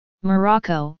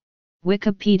Morocco,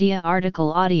 Wikipedia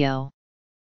article audio.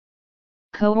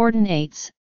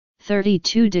 Coordinates,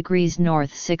 32 degrees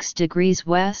north 6 degrees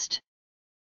west,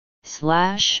 /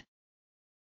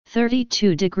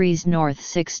 32 degrees north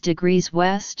 6 degrees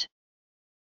west,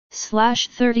 /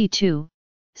 32,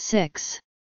 6.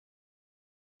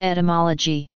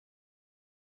 Etymology.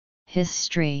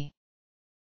 History.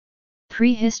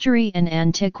 Prehistory and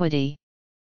antiquity.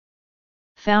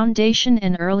 Foundation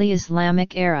and early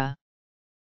Islamic era.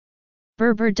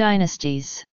 Berber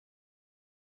dynasties.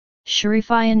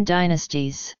 Sharifian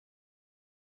dynasties.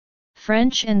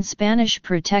 French and Spanish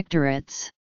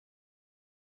protectorates.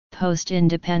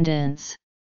 Post-independence.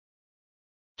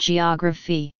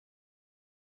 Geography.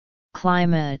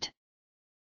 Climate.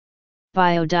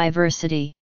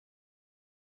 Biodiversity.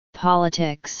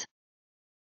 Politics.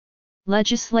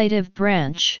 Legislative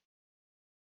branch.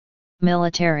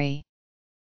 Military.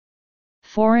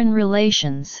 Foreign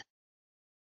relations.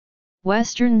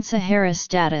 Western Sahara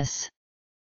status.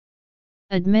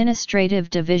 Administrative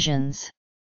divisions.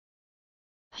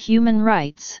 Human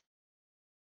rights.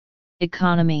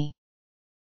 Economy.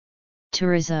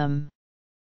 Tourism.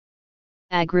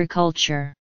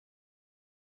 Agriculture.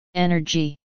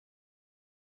 Energy.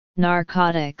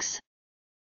 Narcotics.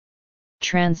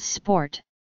 Transport.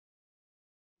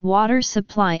 Water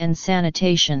supply and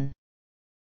sanitation.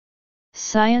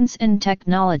 Science and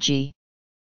technology.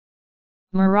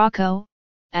 Morocco,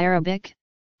 Arabic,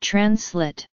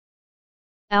 translate.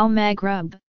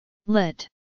 Al-Maghrib, lit.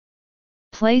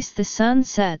 Place the sun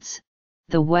sets,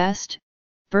 the west,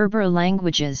 Berber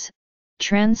languages,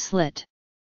 translate.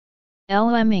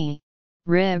 LME,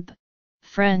 Rib,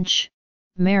 French,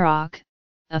 Maroc,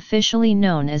 officially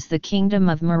known as the Kingdom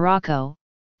of Morocco,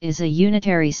 is a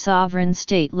unitary sovereign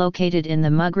state located in the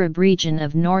Maghreb region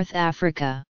of North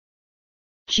Africa.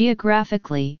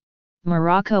 Geographically,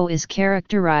 Morocco is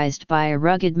characterized by a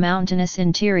rugged mountainous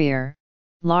interior,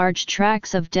 large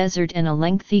tracts of desert and a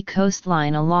lengthy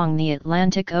coastline along the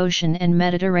Atlantic Ocean and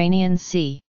Mediterranean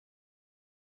Sea.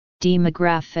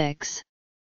 Demographics.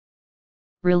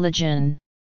 Religion.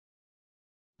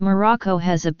 Morocco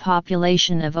has a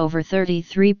population of over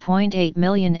 33.8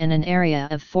 million in an area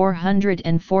of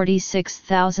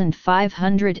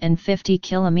 446,550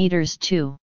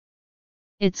 km².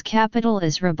 Its capital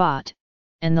is Rabat,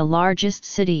 and the largest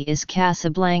city is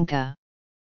Casablanca.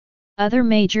 Other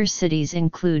major cities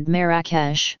include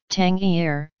Marrakech,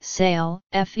 Tangier, Sail,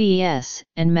 Fes,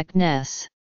 and Meknes.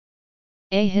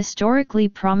 A historically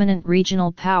prominent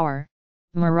regional power,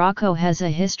 Morocco has a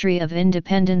history of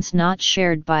independence not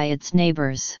shared by its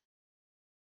neighbors.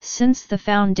 Since the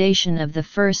foundation of the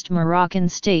first Moroccan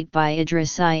state by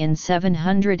Idris I in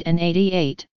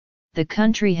 788, the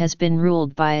country has been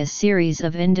ruled by a series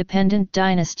of independent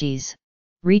dynasties,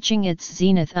 reaching its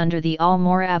zenith under the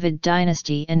Almoravid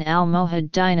dynasty and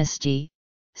Almohad dynasty,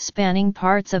 spanning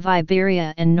parts of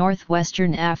Iberia and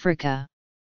northwestern Africa.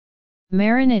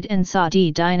 Marinid and Saadi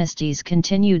dynasties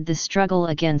continued the struggle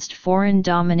against foreign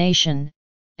domination,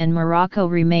 and Morocco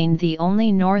remained the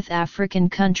only North African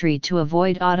country to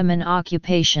avoid Ottoman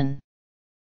occupation.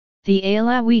 The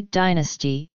Alawite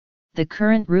dynasty, the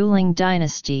current ruling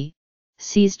dynasty,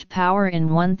 seized power in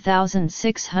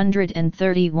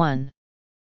 1631.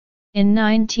 In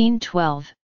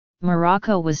 1912,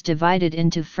 Morocco was divided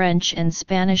into French and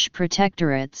Spanish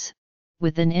protectorates,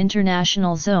 with an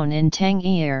international zone in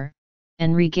Tangier,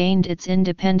 and regained its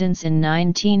independence in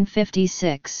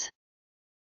 1956.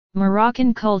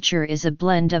 Moroccan culture is a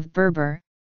blend of Berber,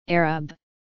 Arab,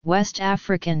 West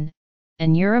African,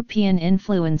 and European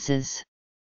influences.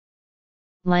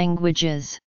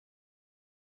 Languages.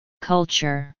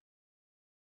 Culture.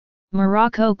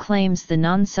 Morocco claims the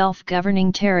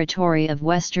non-self-governing territory of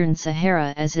Western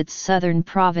Sahara as its southern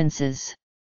provinces.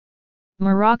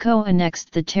 Morocco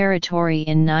annexed the territory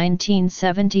in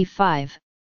 1975,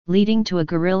 leading to a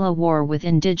guerrilla war with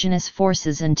indigenous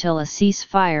forces until a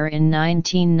ceasefire in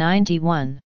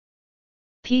 1991.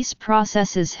 Peace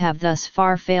processes have thus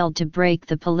far failed to break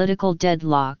the political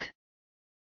deadlock.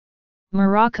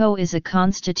 Morocco is a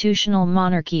constitutional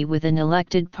monarchy with an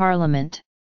elected parliament.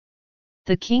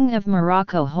 The King of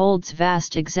Morocco holds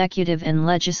vast executive and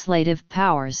legislative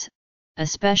powers,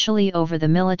 especially over the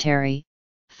military,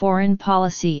 foreign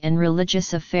policy and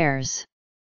religious affairs.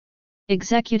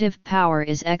 Executive power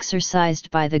is exercised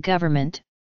by the government,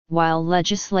 while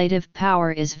legislative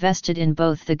power is vested in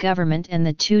both the government and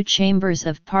the two chambers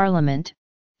of parliament,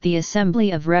 the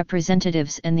Assembly of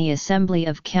Representatives and the Assembly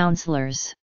of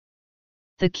Councillors.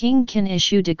 The king can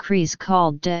issue decrees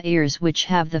called da'irs which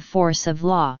have the force of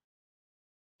law.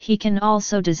 He can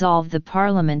also dissolve the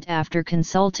parliament after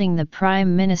consulting the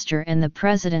prime minister and the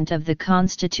president of the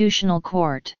constitutional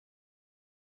court.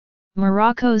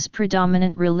 Morocco's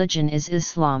predominant religion is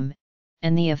Islam,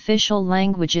 and the official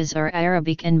languages are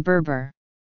Arabic and Berber.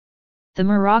 The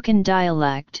Moroccan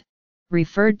dialect,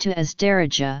 referred to as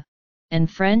Darija, and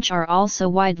French are also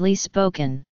widely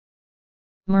spoken.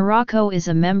 Morocco is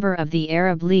a member of the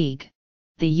Arab League,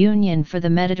 the Union for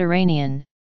the Mediterranean,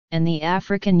 and the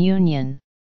African Union.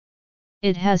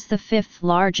 It has the fifth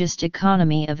largest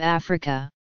economy of Africa.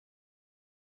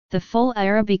 The full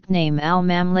Arabic name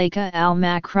Al-Mamlaka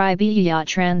al-Maghribiya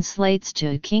translates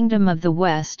to Kingdom of the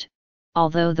West,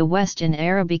 although the West in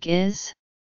Arabic is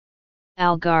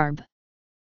Al-Gharb.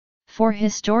 For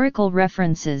historical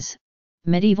references,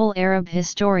 medieval Arab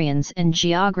historians and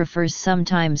geographers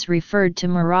sometimes referred to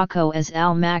Morocco as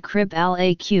Al-Maghrib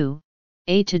al-Aq,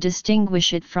 to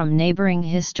distinguish it from neighboring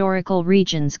historical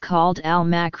regions called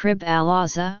Al-Maghrib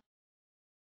al-Awza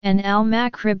and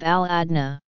Al-Maghrib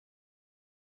al-Adna.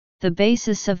 The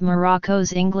basis of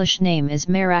Morocco's English name is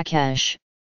Marrakesh,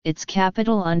 its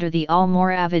capital under the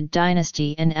Almoravid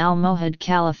dynasty and Almohad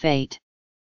Caliphate.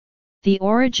 The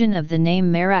origin of the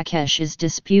name Marrakesh is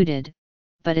disputed,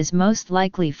 but is most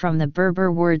likely from the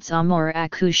Berber words Amor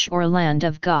Akush or Land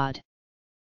of God.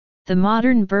 The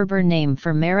modern Berber name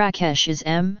for Marrakesh is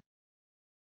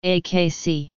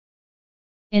Akc.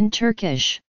 In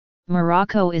Turkish,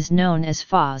 Morocco is known as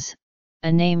Fez,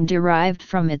 a name derived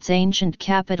from its ancient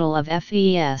capital of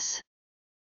Fes.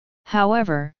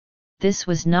 However, this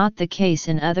was not the case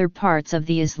in other parts of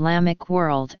the Islamic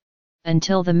world.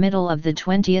 Until the middle of the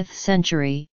 20th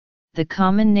century, the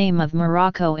common name of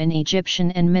Morocco in Egyptian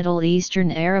and Middle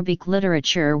Eastern Arabic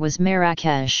literature was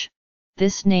Marrakesh.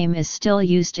 This name is still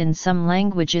used in some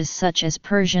languages such as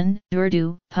Persian,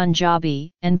 Urdu,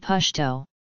 Punjabi, and Pashto.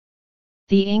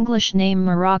 The English name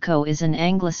Morocco is an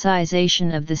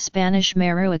anglicization of the Spanish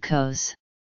Marruecos.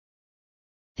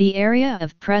 The area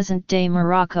of present-day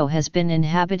Morocco has been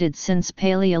inhabited since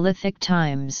Paleolithic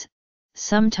times,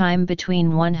 sometime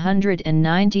between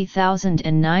 190,000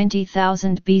 and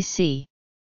 90,000 BC.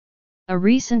 A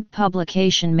recent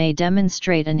publication may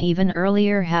demonstrate an even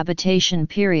earlier habitation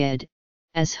period,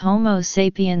 as Homo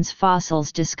sapiens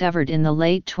fossils discovered in the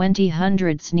late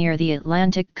 2000s near the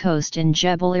Atlantic coast in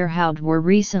Jebel Irhoud were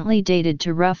recently dated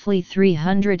to roughly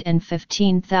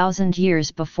 315,000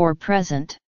 years before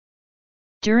present.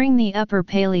 During the Upper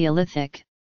Paleolithic,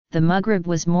 the Maghreb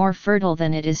was more fertile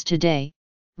than it is today,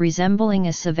 resembling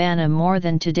a savanna more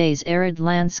than today's arid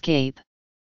landscape.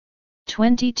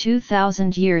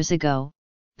 22,000 years ago,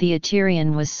 the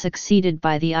Aterian was succeeded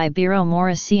by the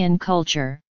Ibero-Maurician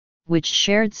culture, which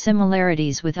shared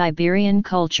similarities with Iberian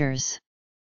cultures.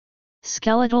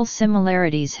 Skeletal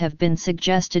similarities have been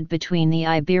suggested between the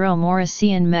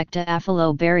Ibero-Maurician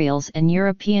Mecta-Aphilo burials and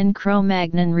European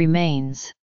Cro-Magnon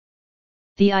remains.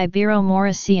 The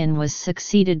Ibero-Maurician was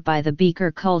succeeded by the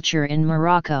Beaker culture in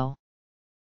Morocco.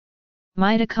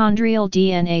 Mitochondrial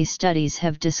DNA studies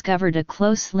have discovered a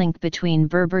close link between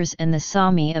Berbers and the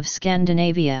Sami of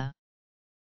Scandinavia.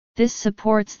 This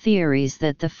supports theories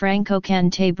that the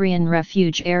Franco-Cantabrian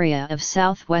refuge area of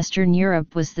southwestern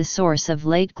Europe was the source of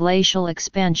late glacial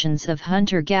expansions of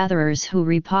hunter-gatherers who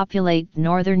repopulate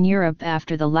northern Europe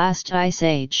after the last ice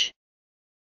age.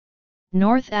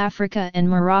 North Africa and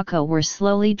Morocco were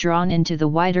slowly drawn into the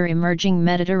wider emerging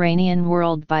Mediterranean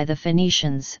world by the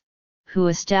Phoenicians, who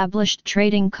established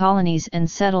trading colonies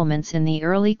and settlements in the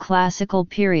early classical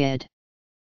period.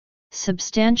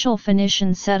 Substantial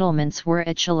Phoenician settlements were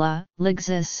Achaia,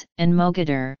 Lixus, and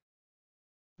Mogador.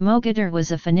 Mogador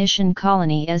was a Phoenician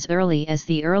colony as early as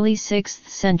the early 6th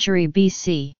century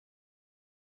BC.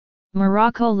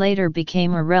 Morocco later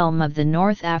became a realm of the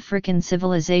North African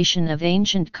civilization of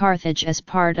ancient Carthage as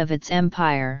part of its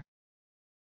empire.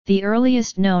 The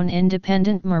earliest known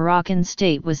independent Moroccan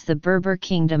state was the Berber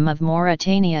Kingdom of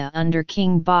Mauritania under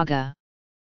King Baga.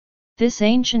 This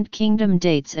ancient kingdom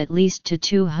dates at least to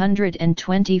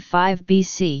 225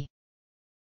 BC.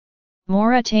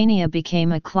 Mauritania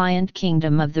became a client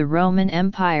kingdom of the Roman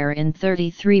Empire in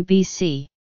 33 BC.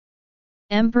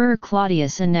 Emperor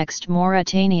Claudius annexed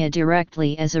Mauritania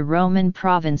directly as a Roman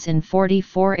province in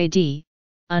 44 AD,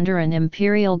 under an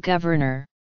imperial governor.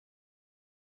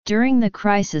 During the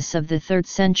crisis of the 3rd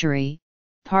century,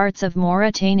 parts of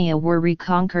Mauritania were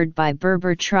reconquered by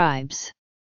Berber tribes.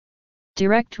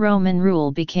 Direct Roman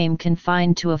rule became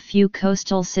confined to a few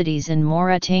coastal cities in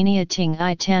Mauritania,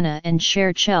 Tingitana and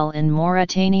Cherchell in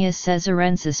Mauritania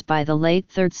Caesarensis by the late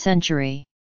 3rd century.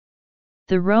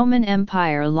 The Roman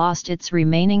Empire lost its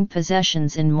remaining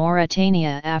possessions in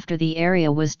Mauritania after the area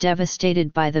was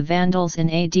devastated by the Vandals in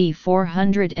AD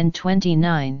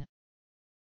 429.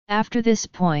 After this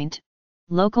point,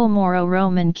 local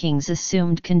Moro-Roman kings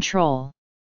assumed control.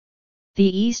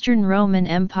 The Eastern Roman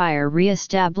Empire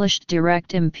re-established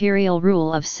direct imperial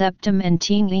rule of Septim and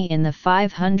Tigny in the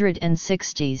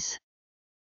 560s.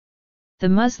 The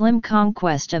Muslim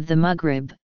conquest of the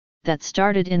Maghrib, that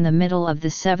started in the middle of the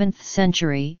 7th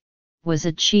century, was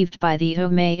achieved by the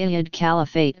Umayyad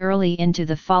Caliphate early into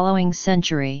the following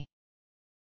century.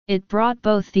 It brought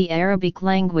both the Arabic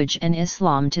language and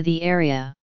Islam to the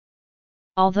area.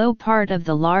 Although part of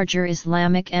the larger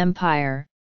Islamic Empire,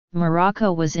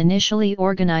 Morocco was initially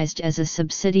organized as a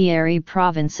subsidiary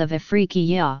province of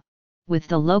Afriqiya, with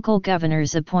the local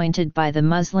governors appointed by the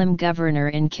Muslim governor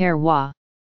in Kairouan.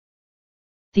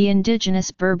 The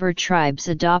indigenous Berber tribes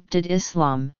adopted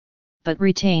Islam, but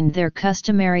retained their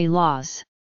customary laws.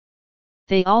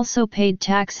 They also paid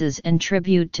taxes and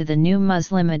tribute to the new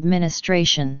Muslim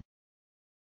administration.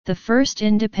 The first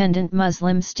independent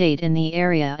Muslim state in the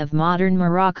area of modern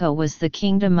Morocco was the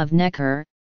Kingdom of Necker,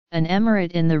 an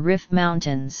emirate in the Rif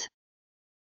Mountains.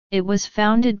 It was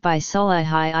founded by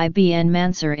Sulayhi ibn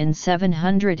Mansur in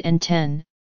 710,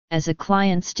 as a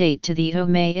client state to the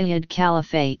Umayyad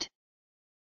Caliphate.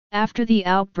 After the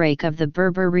outbreak of the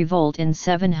Berber Revolt in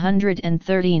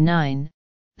 739,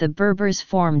 the Berbers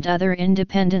formed other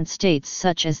independent states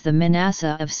such as the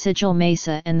Manasa of Sijil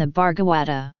Mesa and the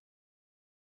Bargawata.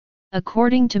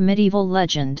 According to medieval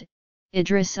legend,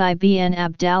 Idris ibn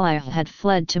Abdallah had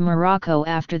fled to Morocco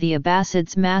after the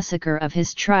Abbasids' massacre of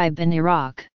his tribe in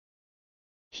Iraq.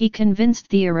 He convinced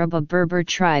the Arab-Berber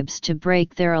tribes to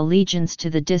break their allegiance to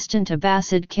the distant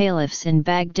Abbasid caliphs in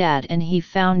Baghdad, and he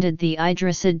founded the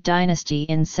Idrisid dynasty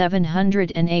in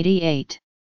 788.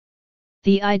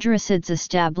 The Idrisids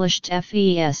established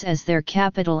Fes as their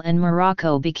capital, and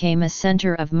Morocco became a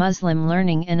center of Muslim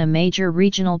learning and a major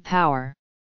regional power.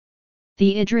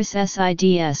 The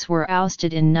Idrisids were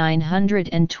ousted in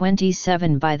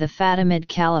 927 by the Fatimid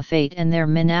Caliphate and their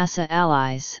Manasa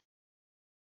allies.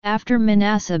 After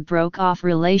Manasa broke off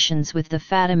relations with the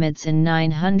Fatimids in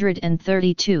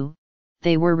 932,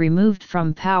 they were removed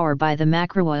from power by the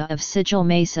Makrawah of Sijil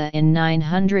Mesa in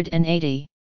 980.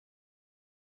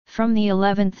 From the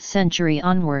 11th century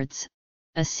onwards,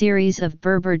 a series of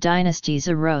Berber dynasties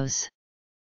arose.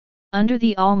 Under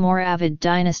the Almoravid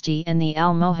dynasty and the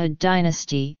Almohad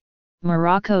dynasty,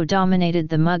 Morocco dominated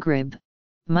the Maghrib,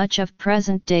 much of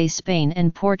present-day Spain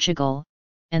and Portugal,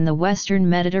 and the western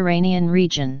Mediterranean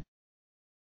region.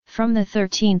 From the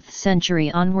 13th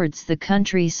century onwards, the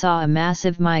country saw a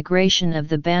massive migration of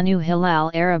the Banu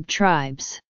Hilal Arab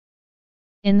tribes.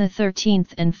 In the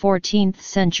 13th and 14th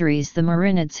centuries, the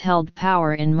Marinids held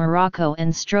power in Morocco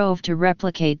and strove to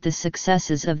replicate the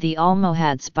successes of the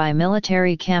Almohads by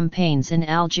military campaigns in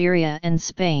Algeria and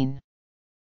Spain.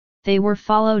 They were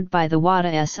followed by the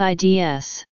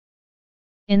Wadids.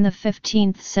 In the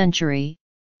 15th century,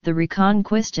 the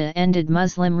Reconquista ended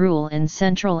Muslim rule in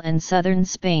central and southern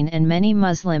Spain, and many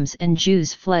Muslims and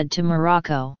Jews fled to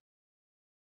Morocco.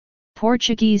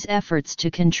 Portuguese efforts to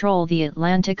control the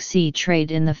Atlantic Sea trade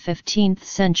in the 15th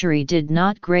century did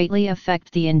not greatly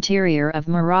affect the interior of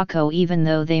Morocco, even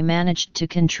though they managed to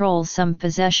control some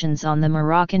possessions on the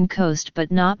Moroccan coast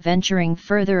but not venturing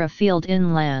further afield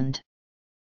inland.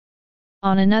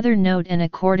 On another note, and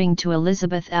according to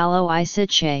Elizabeth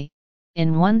Aloisiche,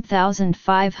 in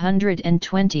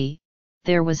 1520,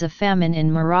 there was a famine in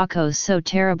Morocco so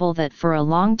terrible that for a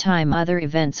long time other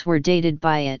events were dated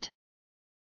by it.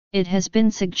 It has been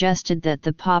suggested that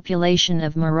the population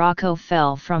of Morocco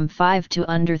fell from 5 to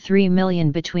under 3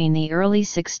 million between the early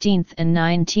 16th and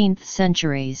 19th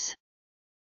centuries.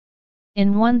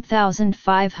 In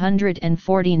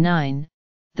 1549,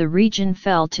 the region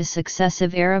fell to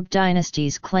successive Arab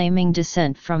dynasties claiming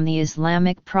descent from the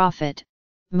Islamic prophet,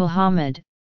 Muhammad,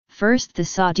 first the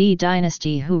Saudi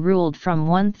dynasty, who ruled from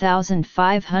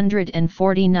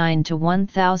 1549 to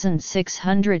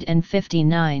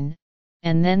 1659,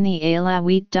 and then the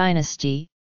Alawite dynasty,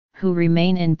 who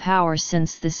remain in power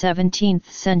since the 17th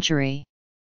century.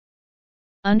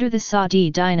 Under the Saudi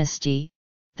dynasty,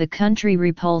 the country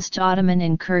repulsed Ottoman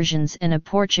incursions and a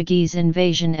Portuguese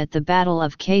invasion at the Battle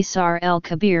of Qaisar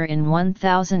el-Kabir in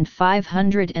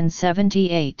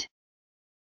 1578.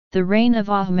 The reign of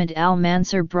Ahmad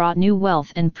al-Mansur brought new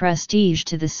wealth and prestige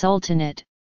to the Sultanate,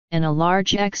 and a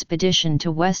large expedition to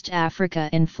West Africa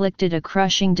inflicted a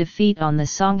crushing defeat on the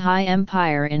Songhai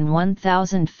Empire in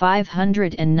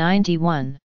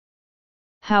 1591.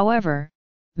 However,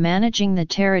 managing the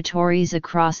territories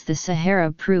across the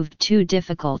Sahara proved too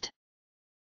difficult.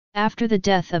 After the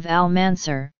death of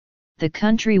Al-Mansur, the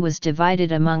country was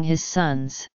divided among his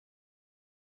sons.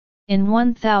 In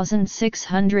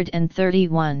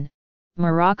 1631,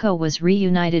 Morocco was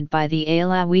reunited by the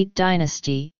Alawite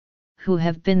dynasty, who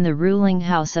have been the ruling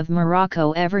house of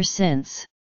Morocco ever since.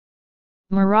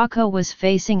 Morocco was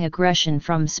facing aggression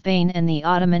from Spain and the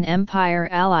Ottoman Empire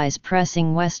allies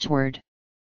pressing westward.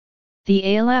 The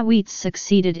Alawites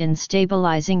succeeded in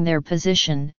stabilizing their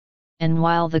position, and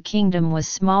while the kingdom was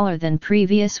smaller than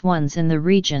previous ones in the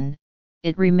region,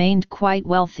 it remained quite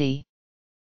wealthy.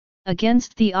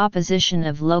 Against the opposition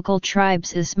of local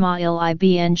tribes, Ismail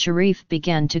ibn Sharif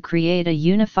began to create a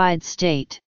unified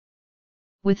state.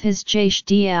 With his Jaish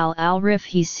al-Rif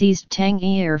he seized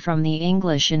Tangier from the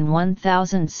English in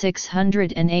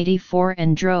 1684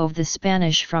 and drove the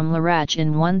Spanish from Larache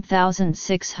in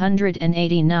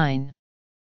 1689.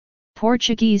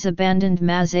 Portuguese abandoned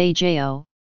Mazajao,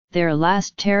 their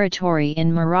last territory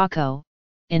in Morocco,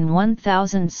 in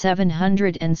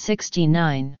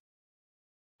 1769.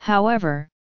 However,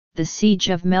 the siege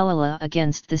of Melilla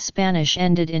against the Spanish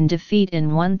ended in defeat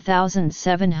in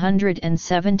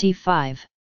 1775.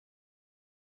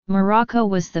 Morocco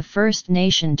was the first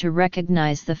nation to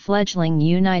recognize the fledgling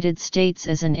United States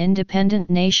as an independent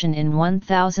nation in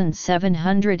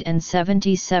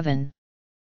 1777.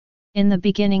 In the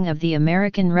beginning of the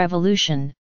American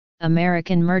Revolution,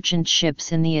 American merchant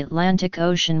ships in the Atlantic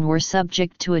Ocean were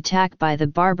subject to attack by the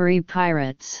Barbary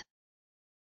pirates.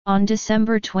 On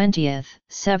December 20,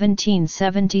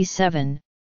 1777,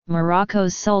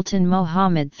 Morocco's Sultan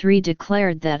Mohammed III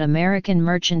declared that American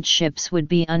merchant ships would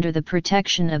be under the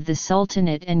protection of the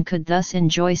Sultanate and could thus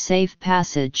enjoy safe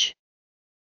passage.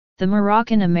 The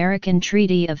Moroccan-American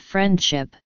Treaty of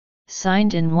Friendship,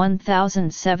 signed in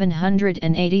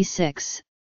 1786,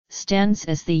 stands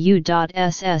as the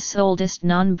U.S.'s oldest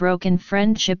non-broken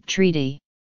friendship treaty.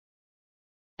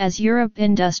 As Europe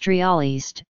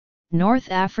industrialized,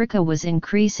 North Africa was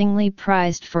increasingly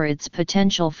prized for its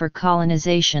potential for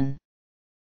colonization.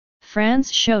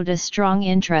 France showed a strong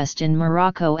interest in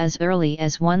Morocco as early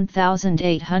as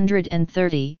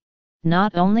 1830,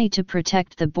 not only to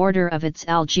protect the border of its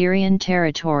Algerian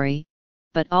territory,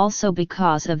 but also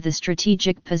because of the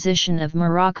strategic position of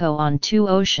Morocco on two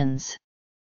oceans.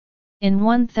 In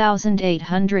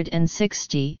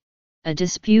 1860, a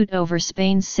dispute over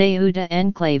Spain's Ceuta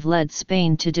enclave led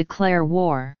Spain to declare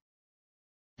war.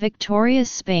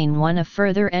 Victorious Spain won a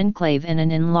further enclave and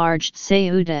an enlarged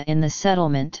Ceuta in the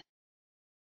settlement.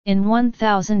 In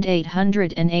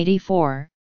 1884,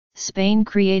 Spain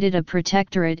created a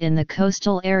protectorate in the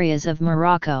coastal areas of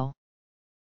Morocco.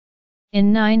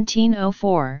 In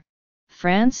 1904,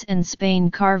 France and Spain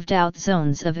carved out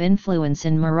zones of influence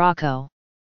in Morocco.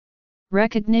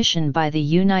 Recognition by the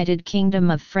United Kingdom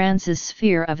of France's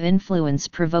sphere of influence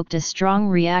provoked a strong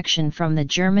reaction from the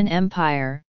German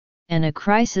Empire, and a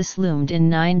crisis loomed in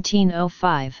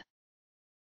 1905.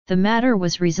 The matter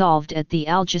was resolved at the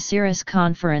Algeciras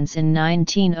Conference in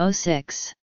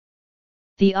 1906.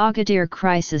 The Agadir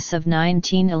crisis of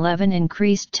 1911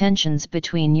 increased tensions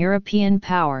between European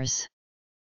powers.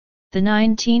 The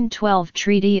 1912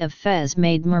 Treaty of Fez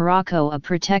made Morocco a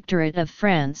protectorate of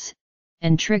France,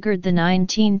 and triggered the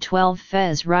 1912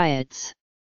 Fez riots.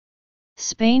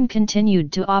 Spain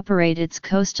continued to operate its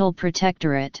coastal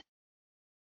protectorate.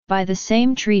 By the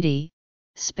same treaty,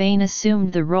 Spain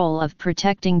assumed the role of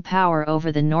protecting power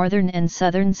over the northern and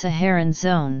southern Saharan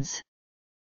zones.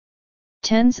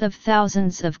 Tens of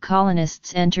thousands of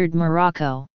colonists entered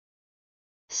Morocco.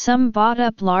 Some bought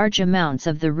up large amounts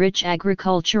of the rich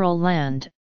agricultural land,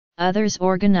 others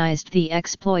organized the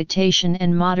exploitation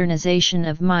and modernization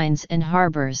of mines and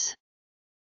harbors.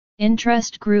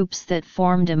 Interest groups that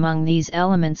formed among these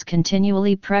elements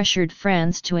continually pressured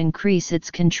France to increase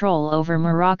its control over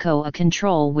Morocco, a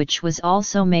control which was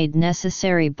also made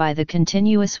necessary by the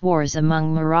continuous wars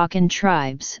among Moroccan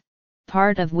tribes,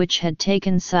 part of which had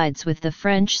taken sides with the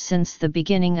French since the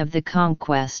beginning of the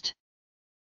conquest.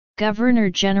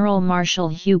 Governor-General Marshal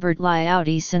Hubert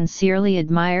Lyautey sincerely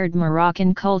admired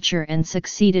Moroccan culture and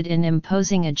succeeded in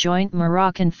imposing a joint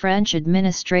Moroccan-French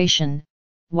administration,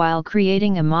 while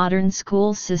creating a modern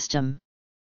school system.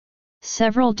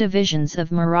 Several divisions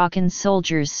of Moroccan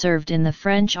soldiers served in the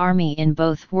French army in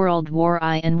both World War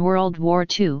I and World War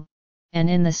II, and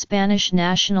in the Spanish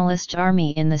Nationalist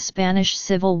Army in the Spanish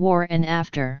Civil War and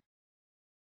after.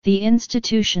 The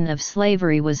institution of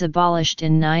slavery was abolished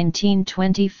in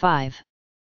 1925.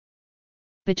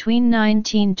 Between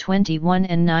 1921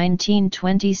 and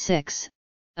 1926,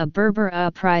 a Berber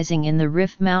uprising in the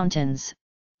Rif Mountains,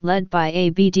 led by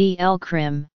Abd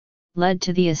el-Krim, led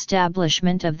to the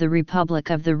establishment of the Republic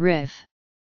of the Rif.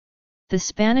 The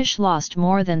Spanish lost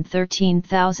more than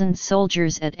 13,000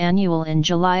 soldiers at Annual in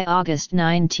July-August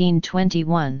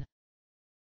 1921.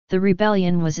 The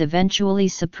rebellion was eventually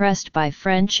suppressed by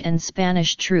French and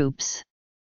Spanish troops.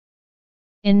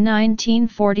 In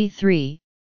 1943,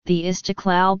 the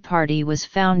Istiqlal Party was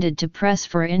founded to press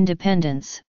for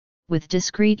independence, with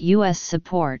discreet U.S.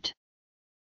 support.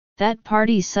 That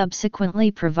party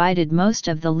subsequently provided most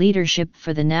of the leadership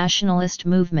for the nationalist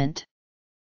movement.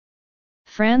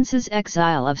 France's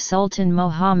exile of Sultan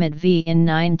Mohammed V in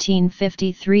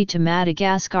 1953 to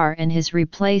Madagascar and his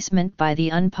replacement by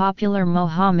the unpopular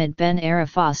Mohammed Ben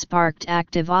Arafat sparked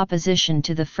active opposition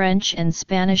to the French and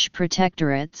Spanish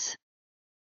protectorates.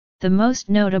 The most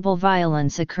notable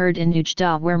violence occurred in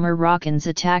Oujda, where Moroccans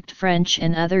attacked French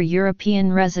and other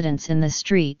European residents in the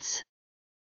streets.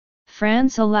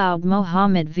 France allowed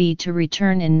Mohammed V to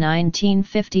return in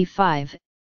 1955,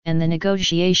 and the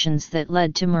negotiations that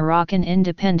led to Moroccan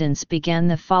independence began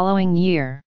the following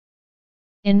year.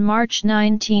 In March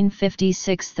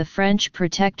 1956 the French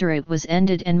protectorate was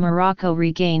ended and Morocco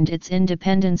regained its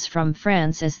independence from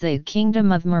France as the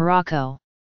Kingdom of Morocco.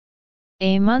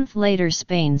 A month later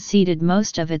Spain ceded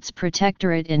most of its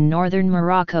protectorate in northern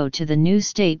Morocco to the new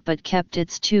state but kept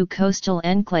its two coastal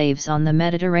enclaves on the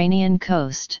Mediterranean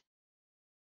coast.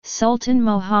 Sultan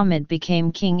Mohammed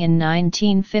became king in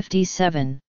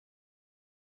 1957.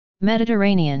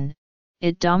 Mediterranean,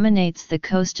 it dominates the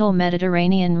coastal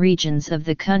Mediterranean regions of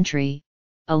the country,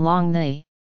 along the,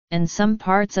 and some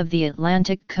parts of the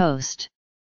Atlantic coast.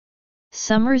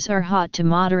 Summers are hot to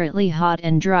moderately hot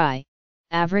and dry,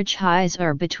 average highs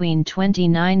are between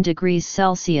 29 degrees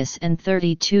Celsius and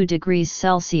 32 degrees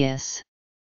Celsius.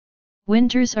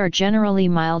 Winters are generally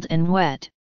mild and wet,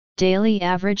 daily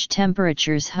average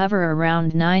temperatures hover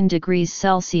around 9 degrees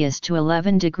Celsius to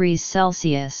 11 degrees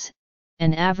Celsius,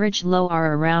 and average low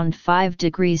are around 5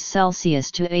 degrees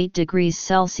Celsius to 8 degrees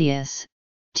Celsius,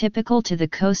 typical to the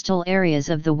coastal areas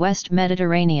of the West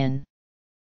Mediterranean.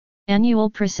 Annual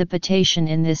precipitation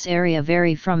in this area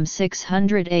vary from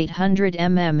 600–800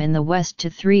 mm in the west to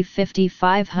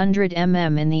 350–500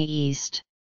 mm in the east.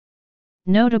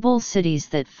 Notable cities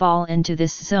that fall into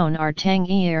this zone are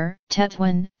Tangier,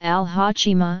 Tetouan,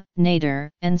 Al-Hoceima,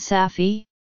 Nador, and Safi.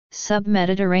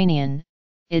 Sub-Mediterranean,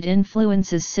 it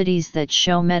influences cities that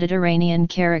show Mediterranean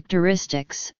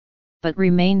characteristics, but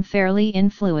remain fairly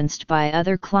influenced by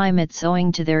other climates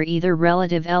owing to their either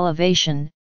relative elevation,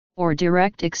 or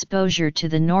direct exposure to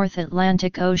the North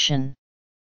Atlantic Ocean.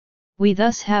 We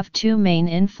thus have two main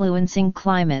influencing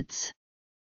climates.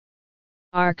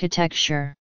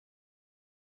 Architecture,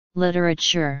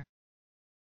 literature,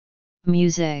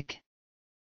 music,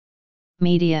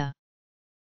 media,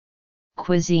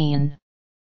 cuisine,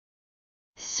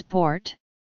 sport,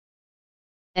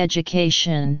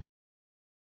 education,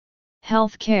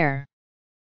 healthcare.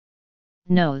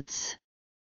 Notes.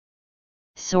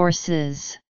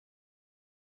 Sources.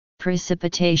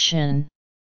 Precipitation.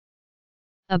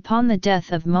 Upon the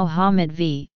death of Mohammed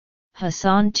V,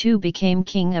 Hassan II became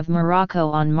King of Morocco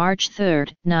on March 3,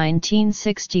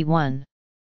 1961.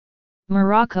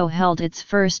 Morocco held its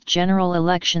first general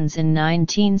elections in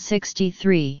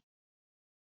 1963.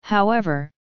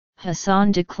 However,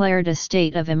 Hassan declared a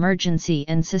state of emergency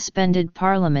and suspended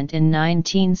parliament in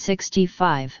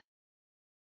 1965.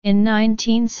 In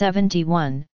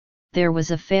 1971, there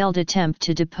was a failed attempt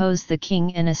to depose the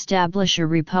king and establish a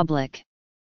republic.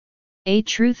 A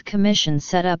truth commission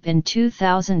set up in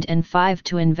 2005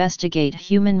 to investigate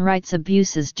human rights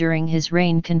abuses during his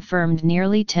reign confirmed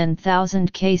nearly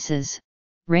 10,000 cases,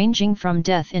 ranging from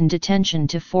death in detention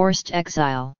to forced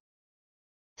exile.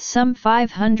 Some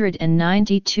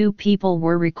 592 people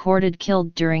were recorded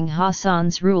killed during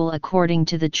Hassan's rule according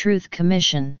to the Truth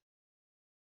Commission.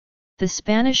 The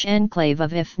Spanish enclave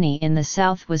of Ifni in the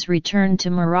south was returned to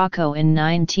Morocco in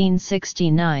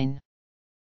 1969.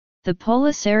 The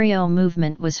Polisario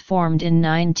movement was formed in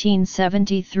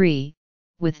 1973,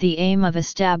 with the aim of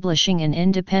establishing an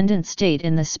independent state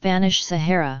in the Spanish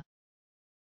Sahara.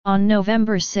 On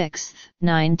November 6,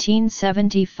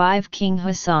 1975, King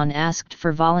Hassan asked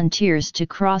for volunteers to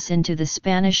cross into the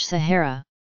Spanish Sahara.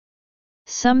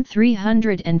 Some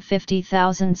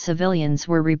 350,000 civilians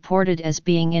were reported as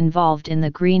being involved in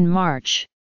the Green March.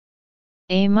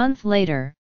 A month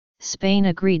later, Spain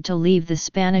agreed to leave the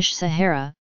Spanish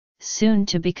Sahara, soon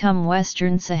to become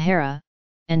Western Sahara,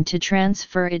 and to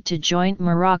transfer it to joint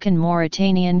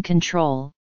Moroccan-Mauritanian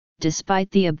control, despite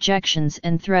the objections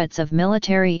and threats of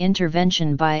military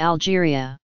intervention by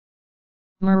Algeria.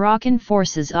 Moroccan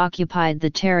forces occupied the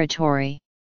territory.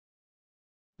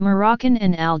 Moroccan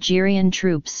and Algerian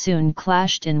troops soon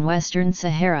clashed in Western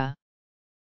Sahara.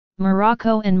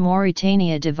 Morocco and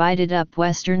Mauritania divided up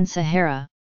Western Sahara.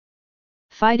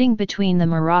 Fighting between the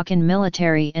Moroccan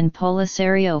military and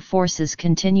Polisario forces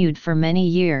continued for many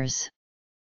years.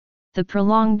 The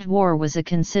prolonged war was a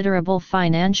considerable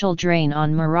financial drain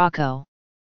on Morocco.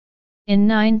 In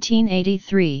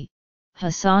 1983,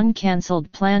 Hassan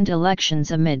cancelled planned elections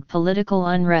amid political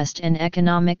unrest and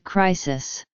economic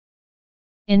crisis.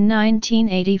 In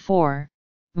 1984,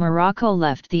 Morocco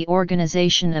left the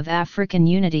Organization of African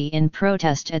Unity in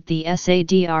protest at the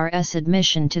SADR's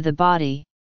admission to the body.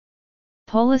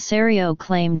 Polisario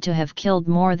claimed to have killed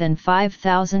more than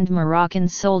 5,000 Moroccan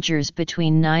soldiers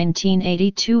between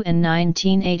 1982 and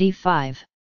 1985.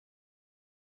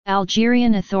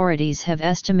 Algerian authorities have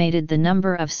estimated the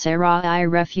number of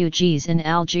Sahrawi refugees in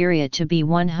Algeria to be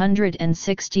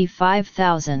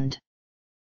 165,000.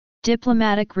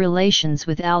 Diplomatic relations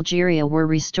with Algeria were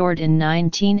restored in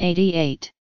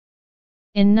 1988.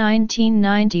 In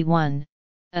 1991,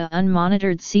 an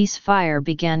unmonitored ceasefire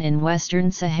began in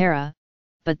Western Sahara,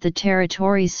 but the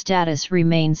territory's status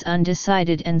remains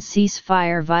undecided and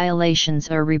ceasefire violations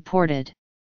are reported.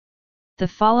 The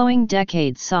following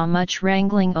decade saw much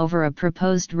wrangling over a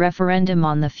proposed referendum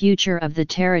on the future of the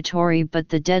territory, but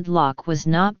the deadlock was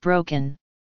not broken.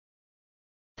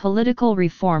 Political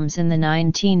reforms in the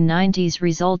 1990s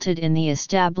resulted in the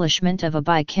establishment of a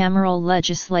bicameral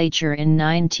legislature in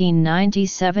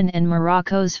 1997, and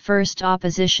Morocco's first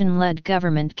opposition-led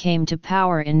government came to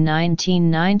power in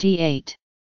 1998.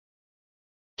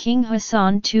 King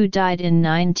Hassan II died in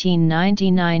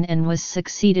 1999 and was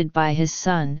succeeded by his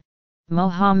son,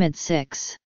 Mohammed VI.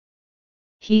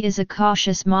 He is a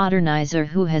cautious modernizer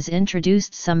who has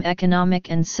introduced some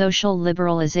economic and social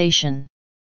liberalization.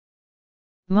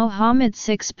 Mohammed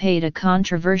VI paid a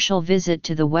controversial visit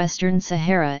to the Western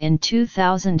Sahara in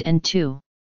 2002.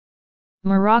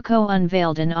 Morocco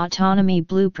unveiled an autonomy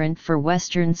blueprint for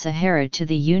Western Sahara to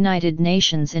the United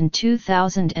Nations in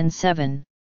 2007.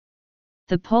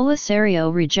 The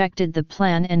Polisario rejected the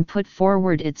plan and put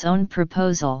forward its own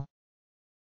proposal.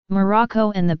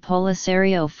 Morocco and the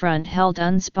Polisario Front held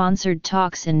unsponsored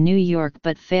talks in New York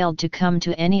but failed to come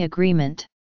to any agreement.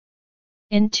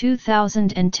 In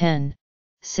 2010,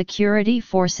 security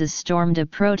forces stormed a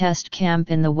protest camp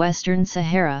in the Western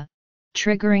Sahara,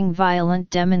 triggering violent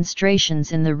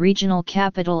demonstrations in the regional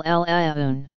capital El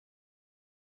Aoun.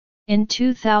 In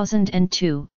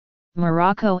 2002,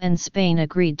 Morocco and Spain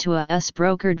agreed to a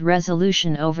US-brokered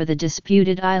resolution over the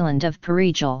disputed island of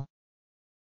Perijal.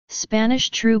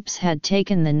 Spanish troops had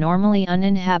taken the normally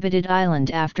uninhabited island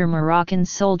after Moroccan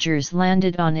soldiers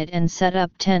landed on it and set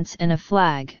up tents and a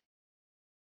flag.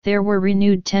 There were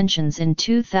renewed tensions in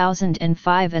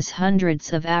 2005 as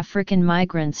hundreds of African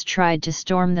migrants tried to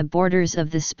storm the borders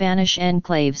of the Spanish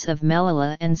enclaves of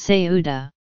Melilla and Ceuta.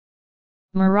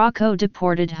 Morocco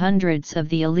deported hundreds of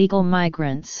the illegal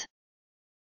migrants.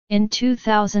 In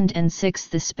 2006,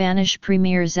 the Spanish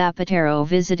Premier Zapatero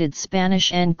visited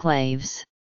Spanish enclaves.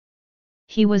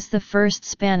 He was the first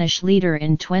Spanish leader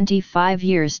in 25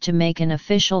 years to make an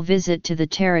official visit to the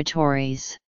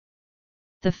territories.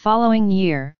 The following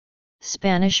year,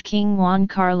 Spanish King Juan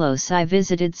Carlos I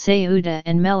visited Ceuta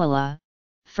and Melilla,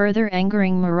 further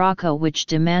angering Morocco, which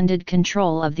demanded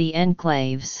control of the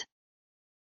enclaves.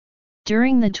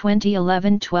 During the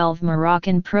 2011-12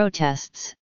 Moroccan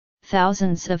protests,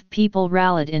 thousands of people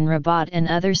rallied in Rabat and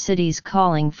other cities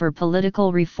calling for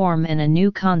political reform and a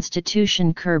new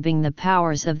constitution curbing the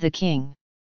powers of the king.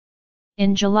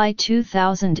 In July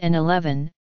 2011,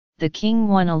 the king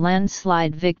won a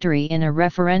landslide victory in a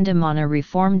referendum on a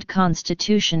reformed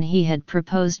constitution he had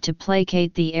proposed to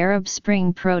placate the Arab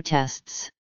Spring protests.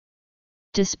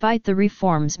 Despite the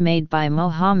reforms made by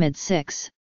Mohammed VI,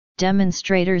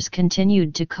 demonstrators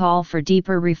continued to call for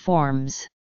deeper reforms.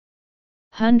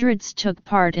 Hundreds took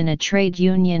part in a trade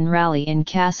union rally in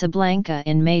Casablanca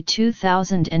in May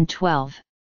 2012.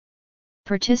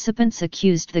 Participants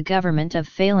accused the government of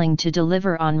failing to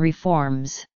deliver on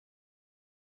reforms.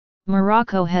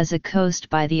 Morocco has a coast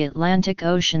by the Atlantic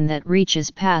Ocean that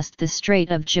reaches past the Strait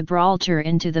of Gibraltar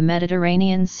into the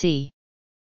Mediterranean Sea.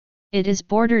 It is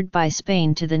bordered by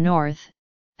Spain to the north,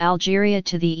 Algeria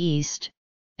to the east,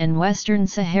 and Western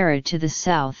Sahara to the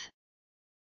south.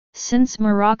 Since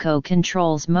Morocco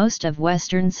controls most of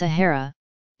Western Sahara,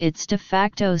 its de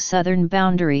facto southern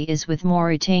boundary is with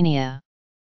Mauritania.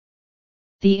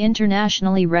 The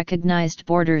internationally recognized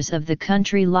borders of the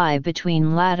country lie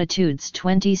between latitudes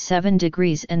 27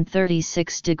 degrees and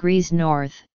 36 degrees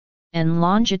north, and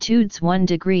longitudes 1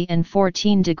 degree and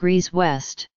 14 degrees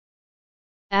west.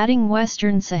 Adding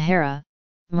Western Sahara,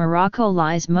 Morocco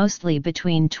lies mostly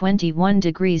between 21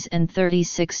 degrees and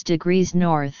 36 degrees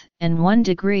north and 1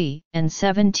 degree and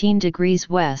 17 degrees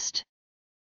west.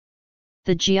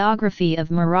 The geography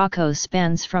of Morocco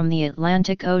spans from the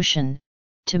Atlantic Ocean,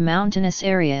 to mountainous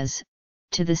areas,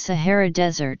 to the Sahara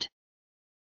Desert.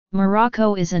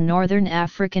 Morocco is a northern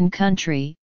African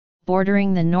country,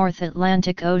 bordering the North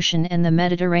Atlantic Ocean and the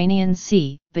Mediterranean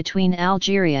Sea, between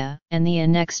Algeria and the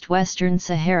annexed Western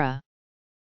Sahara.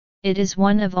 It is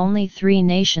one of only 3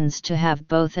 nations to have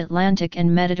both Atlantic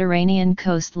and Mediterranean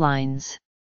coastlines.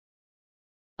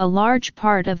 A large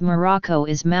part of Morocco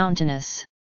is mountainous.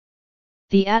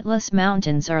 The Atlas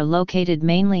Mountains are located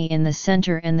mainly in the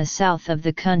center and the south of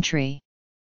the country.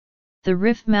 The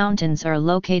Rif Mountains are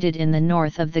located in the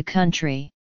north of the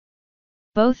country.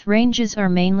 Both ranges are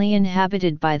mainly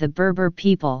inhabited by the Berber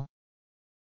people.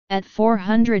 At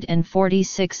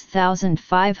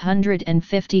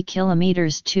 446,550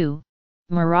 kilometers (2),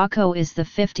 Morocco is the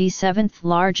 57th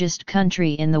largest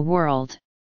country in the world.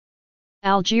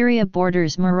 Algeria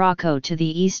borders Morocco to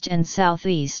the east and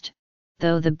southeast,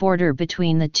 though the border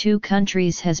between the two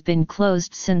countries has been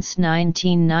closed since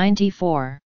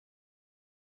 1994.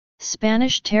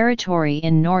 Spanish territory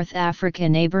in North Africa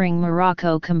neighboring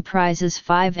Morocco comprises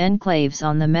 5 enclaves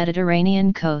on the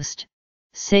Mediterranean coast: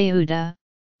 Ceuta,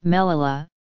 Melilla,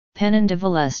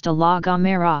 Península de la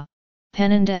Gomera,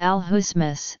 Península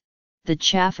al-Husmas, the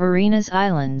Chafarinas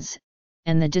Islands,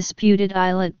 and the disputed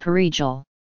islet Perijal.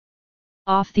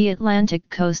 Off the Atlantic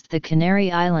coast the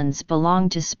Canary Islands belong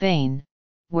to Spain,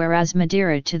 whereas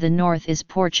Madeira to the north is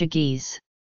Portuguese.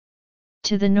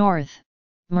 To the north,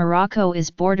 Morocco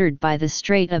is bordered by the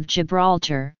Strait of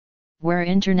Gibraltar, where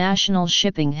international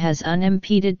shipping has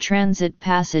unimpeded transit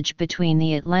passage between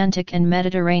the Atlantic and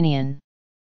Mediterranean.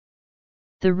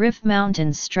 The Rif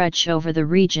Mountains stretch over the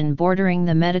region bordering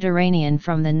the Mediterranean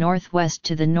from the northwest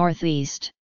to the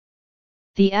northeast.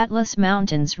 The Atlas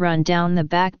Mountains run down the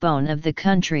backbone of the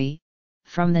country,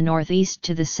 from the northeast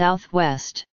to the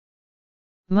southwest.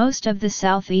 Most of the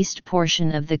southeast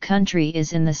portion of the country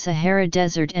is in the Sahara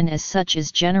Desert and as such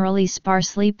is generally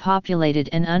sparsely populated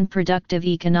and unproductive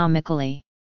economically.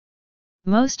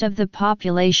 Most of the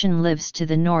population lives to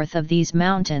the north of these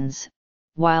mountains,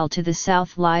 while to the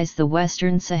south lies the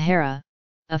Western Sahara,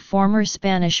 a former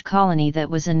Spanish colony that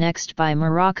was annexed by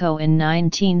Morocco in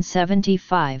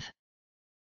 1975.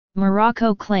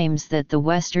 Morocco claims that the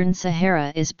Western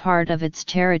Sahara is part of its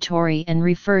territory and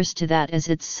refers to that as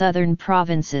its southern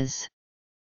provinces.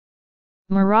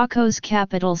 Morocco's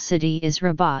capital city is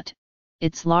Rabat.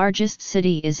 Its largest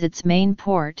city is its main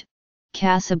port,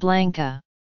 Casablanca.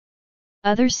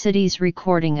 Other cities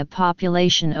recording a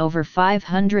population over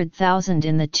 500,000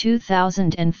 in the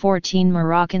 2014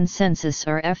 Moroccan census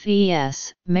are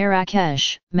Fes,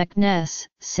 Marrakech, Meknes,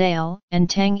 Sail, and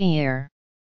Tangier.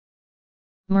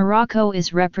 Morocco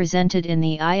is represented in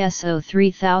the ISO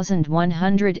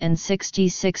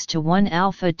 3166-1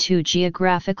 Alpha 2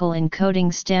 geographical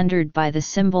encoding standard by the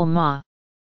symbol Ma.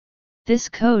 This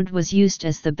code was used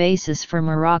as the basis for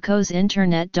Morocco's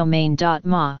internet domain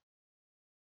 .ma.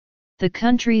 The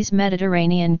country's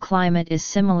Mediterranean climate is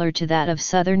similar to that of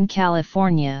Southern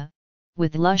California,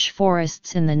 with lush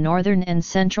forests in the northern and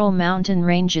central mountain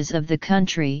ranges of the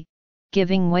country,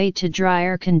 giving way to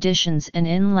drier conditions and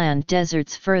inland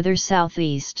deserts further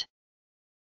southeast.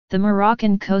 The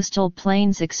Moroccan coastal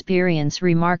plains experience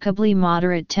remarkably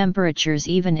moderate temperatures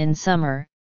even in summer,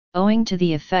 owing to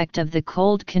the effect of the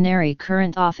cold Canary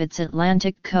Current off its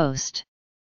Atlantic coast.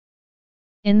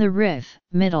 In the Rif,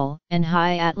 Middle, and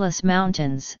High Atlas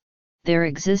Mountains, there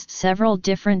exist several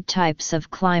different types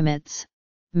of climates: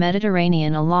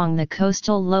 Mediterranean along the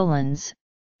coastal lowlands,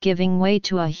 giving way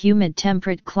to a humid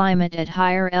temperate climate at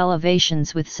higher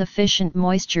elevations with sufficient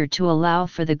moisture to allow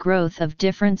for the growth of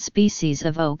different species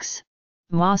of oaks,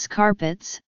 moss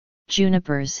carpets,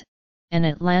 junipers, and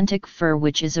Atlantic fir,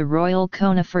 which is a royal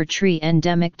conifer tree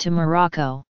endemic to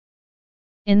Morocco.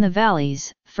 In the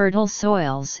valleys, fertile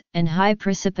soils and high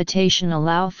precipitation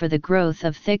allow for the growth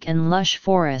of thick and lush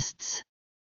forests.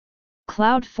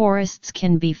 Cloud forests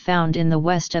can be found in the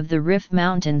west of the Rif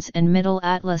Mountains and Middle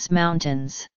Atlas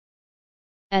Mountains.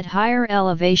 At higher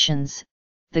elevations,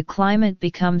 the climate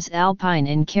becomes alpine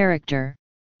in character,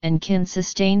 and can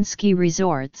sustain ski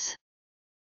resorts.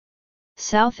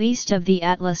 Southeast of the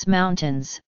Atlas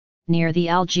Mountains, near the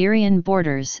Algerian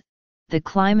borders, the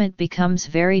climate becomes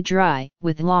very dry,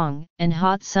 with long and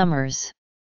hot summers.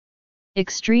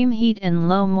 Extreme heat and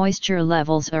low moisture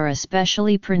levels are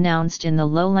especially pronounced in the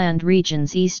lowland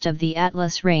regions east of the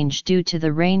Atlas Range due to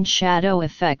the rain-shadow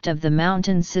effect of the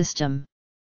mountain system.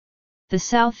 The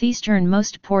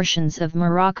southeasternmost portions of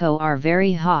Morocco are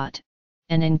very hot,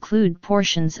 and include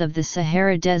portions of the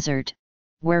Sahara Desert,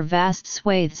 where vast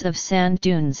swathes of sand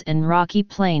dunes and rocky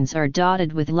plains are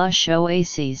dotted with lush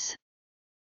oases.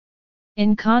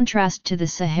 In contrast to the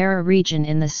Sahara region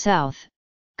in the south,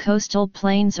 coastal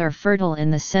plains are fertile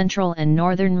in the central and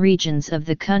northern regions of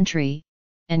the country,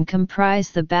 and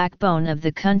comprise the backbone of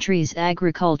the country's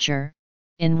agriculture,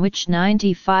 in which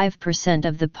 95%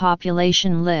 of the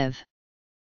population live.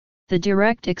 The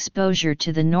direct exposure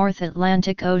to the North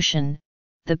Atlantic Ocean,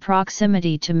 the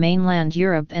proximity to mainland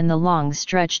Europe and the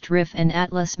long-stretched Rif and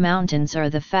Atlas Mountains are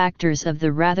the factors of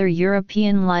the rather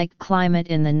European-like climate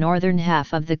in the northern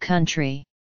half of the country.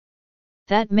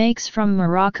 That makes from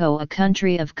Morocco a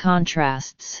country of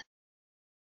contrasts.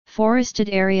 Forested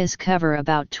areas cover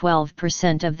about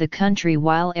 12% of the country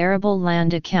while arable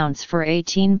land accounts for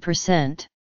 18%.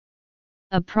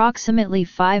 Approximately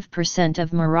 5%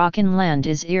 of Moroccan land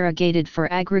is irrigated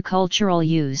for agricultural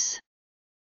use.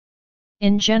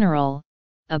 In general,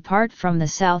 apart from the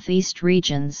southeast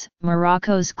regions,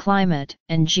 Morocco's climate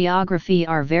and geography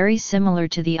are very similar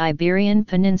to the Iberian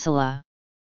Peninsula.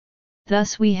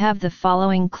 Thus we have the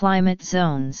following climate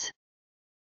zones.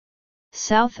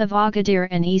 South of Agadir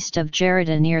and east of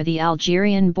Jarida near the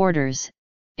Algerian borders,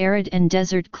 arid and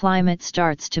desert climate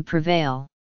starts to prevail.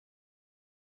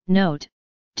 Note,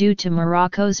 due to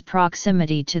Morocco's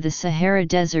proximity to the Sahara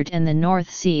Desert and the North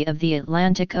Sea of the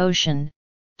Atlantic Ocean,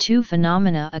 two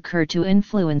phenomena occur to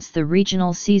influence the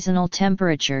regional seasonal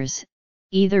temperatures,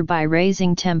 either by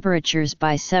raising temperatures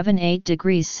by 7–8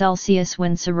 degrees Celsius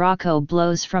when Sirocco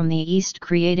blows from the east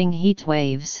creating heat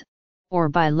waves, or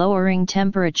by lowering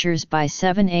temperatures by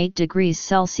 7–8 degrees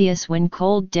Celsius when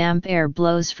cold damp air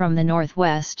blows from the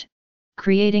northwest,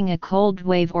 creating a cold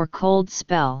wave or cold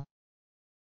spell.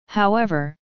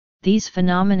 However, these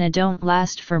phenomena don't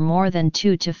last for more than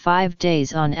 2 to 5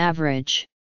 days on average.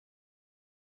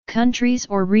 Countries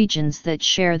or regions that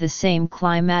share the same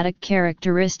climatic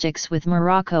characteristics with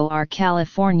Morocco are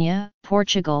California,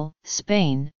 Portugal,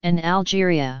 Spain, and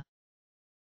Algeria.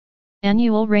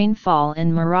 Annual rainfall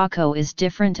in Morocco is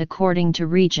different according to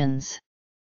regions.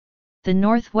 The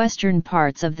northwestern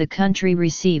parts of the country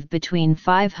receive between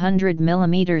 500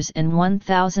 mm and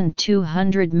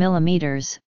 1,200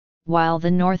 mm, while the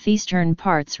northeastern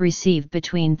parts receive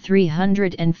between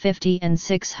 350 and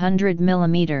 600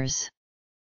 mm.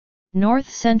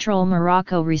 North-central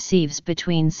Morocco receives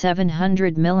between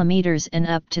 700 mm and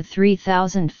up to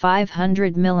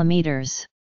 3,500 mm.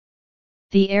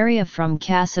 The area from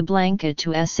Casablanca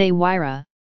to Essaouira,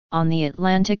 on the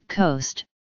Atlantic coast,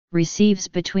 receives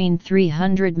between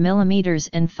 300 mm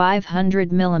and 500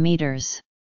 mm.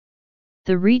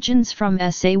 The regions from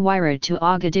Essaouira to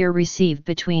Agadir receive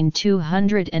between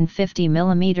 250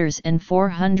 mm and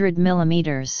 400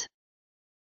 mm.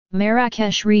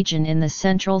 Marrakesh region in the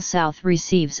central south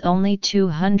receives only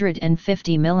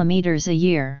 250 mm a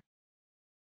year.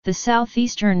 The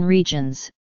southeastern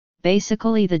regions,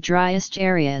 basically the driest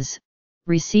areas,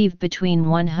 receive between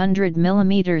 100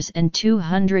 mm and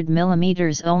 200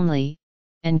 mm only,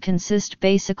 and consist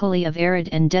basically of arid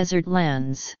and desert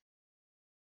lands.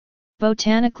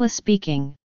 Botanically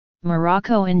speaking,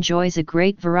 Morocco enjoys a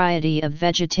great variety of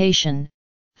vegetation,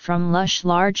 from lush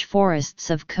large forests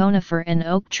of conifer and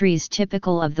oak trees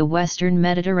typical of the western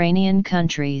Mediterranean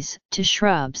countries, to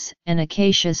shrubs and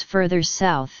acacias further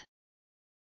south.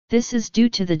 This is due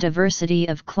to the diversity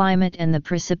of climate and the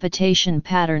precipitation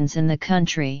patterns in the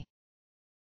country.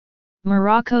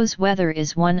 Morocco's weather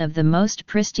is one of the most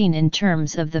pristine in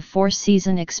terms of the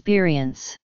four-season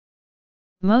experience.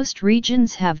 Most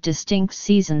regions have distinct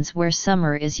seasons where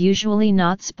summer is usually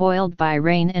not spoiled by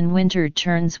rain and winter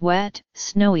turns wet,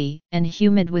 snowy, and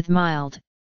humid with mild,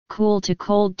 cool to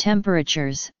cold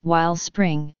temperatures, while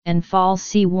spring and fall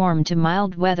see warm to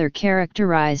mild weather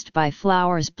characterized by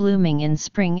flowers blooming in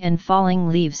spring and falling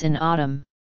leaves in autumn.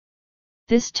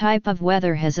 This type of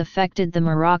weather has affected the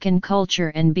Moroccan culture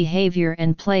and behavior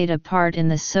and played a part in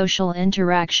the social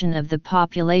interaction of the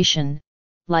population,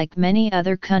 like many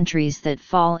other countries that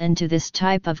fall into this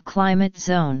type of climate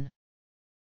zone.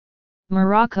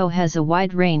 Morocco has a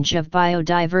wide range of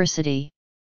biodiversity.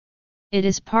 It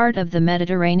is part of the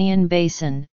Mediterranean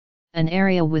basin, an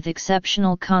area with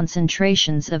exceptional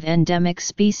concentrations of endemic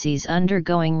species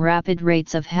undergoing rapid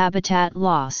rates of habitat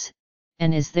loss,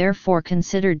 and is therefore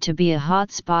considered to be a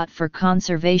hotspot for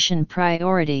conservation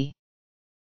priority.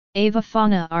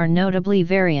 Avifauna are notably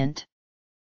variant.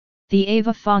 The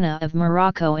avifauna of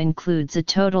Morocco includes a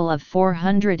total of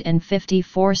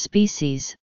 454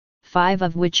 species, 5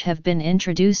 of which have been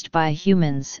introduced by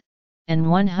humans, and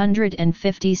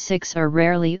 156 are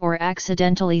rarely or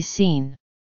accidentally seen.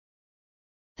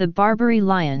 The Barbary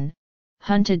lion,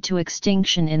 hunted to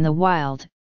extinction in the wild,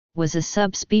 was a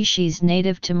subspecies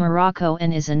native to Morocco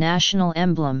and is a national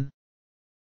emblem.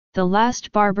 The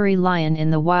last Barbary lion in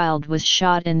the wild was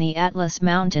shot in the Atlas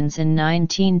Mountains in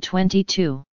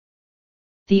 1922.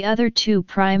 The other two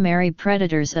primary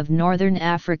predators of northern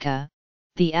Africa,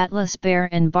 the Atlas bear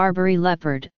and Barbary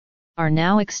leopard, are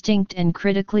now extinct and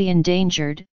critically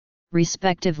endangered,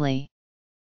 respectively.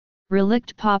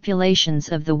 Relict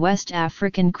populations of the West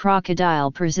African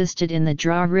crocodile persisted in the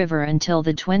Dra River until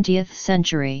the 20th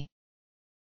century.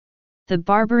 The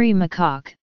Barbary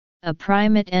macaque, a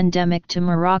primate endemic to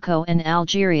Morocco and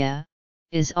Algeria,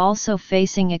 is also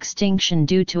facing extinction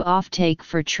due to offtake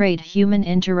for trade, human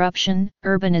interruption,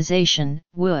 urbanization,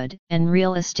 wood and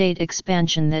real estate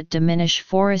expansion that diminish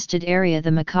forested area,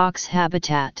 the macaque's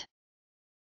habitat.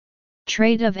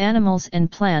 Trade of animals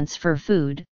and plants for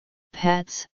food,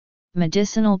 pets,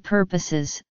 medicinal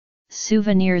purposes,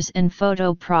 souvenirs and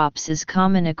photo props is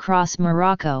common across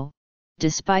Morocco,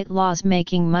 despite laws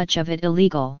making much of it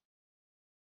illegal.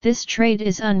 This trade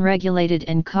is unregulated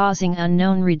and causing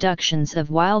unknown reductions of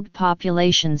wild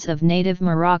populations of native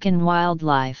Moroccan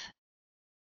wildlife.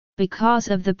 Because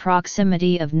of the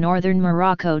proximity of northern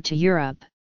Morocco to Europe,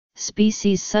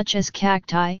 species such as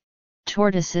cacti,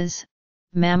 tortoises,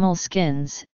 mammal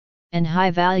skins, and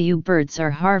high-value birds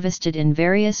are harvested in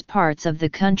various parts of the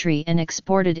country and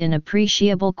exported in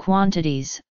appreciable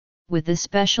quantities, with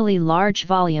especially large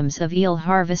volumes of eel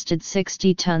harvested,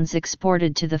 60 tons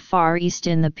exported to the Far East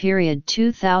in the period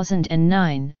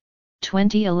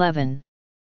 2009-2011.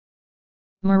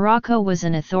 Morocco was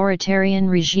an authoritarian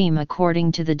regime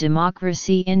according to the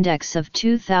Democracy Index of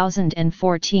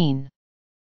 2014.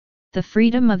 The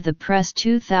Freedom of the Press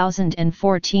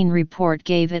 2014 report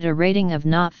gave it a rating of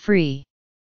not free.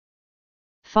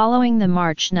 Following the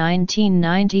March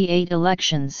 1998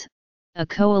 elections, a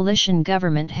coalition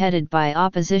government headed by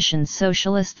opposition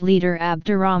socialist leader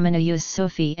Abdurrahman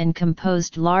Youssoufi and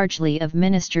composed largely of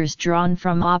ministers drawn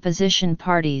from opposition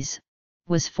parties,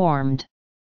 was formed.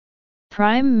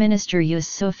 Prime Minister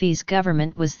Youssoufi's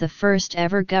government was the first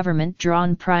ever government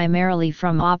drawn primarily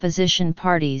from opposition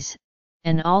parties,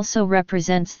 and also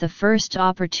represents the first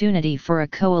opportunity for a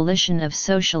coalition of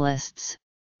socialists,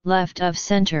 left of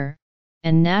center,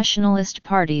 and nationalist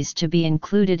parties to be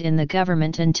included in the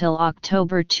government until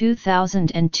October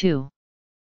 2002.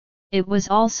 It was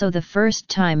also the first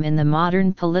time in the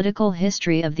modern political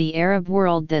history of the Arab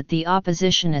world that the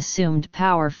opposition assumed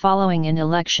power following an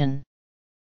election.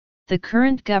 The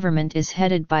current government is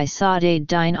headed by Saad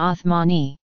ad-Din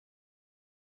Othmani.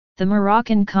 The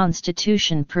Moroccan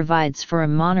constitution provides for a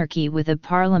monarchy with a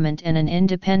parliament and an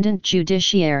independent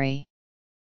judiciary.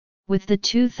 With the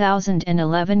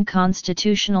 2011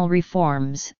 constitutional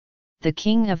reforms, the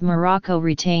King of Morocco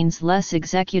retains less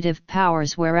executive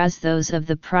powers, whereas those of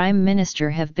the Prime Minister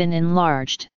have been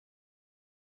enlarged.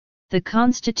 The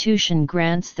constitution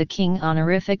grants the king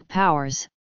honorific powers.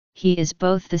 He is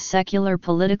both the secular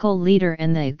political leader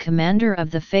and the commander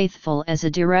of the faithful, as a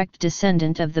direct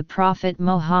descendant of the Prophet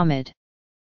Muhammad.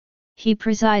 He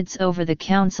presides over the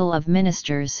Council of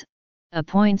Ministers,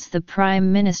 appoints the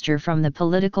Prime Minister from the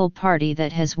political party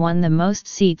that has won the most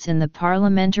seats in the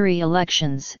parliamentary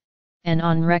elections, and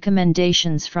on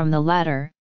recommendations from the latter,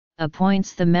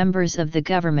 appoints the members of the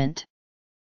government.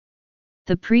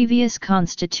 The previous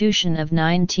constitution of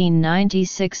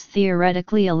 1996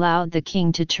 theoretically allowed the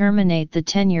king to terminate the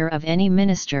tenure of any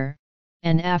minister,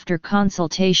 and after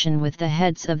consultation with the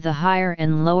heads of the higher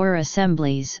and lower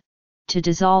assemblies, to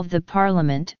dissolve the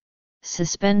parliament,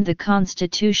 suspend the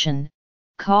constitution,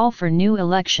 call for new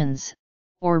elections,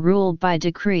 or rule by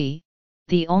decree.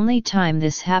 The only time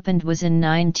this happened was in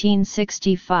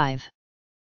 1965.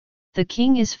 The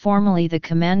king is formally the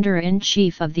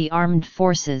commander-in-chief of the armed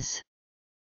forces.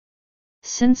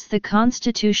 Since the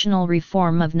constitutional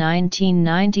reform of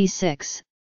 1996,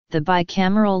 the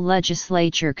bicameral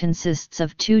legislature consists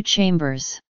of two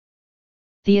chambers.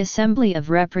 The Assembly of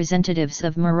Representatives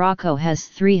of Morocco has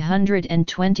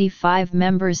 325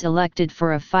 members elected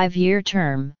for a 5-year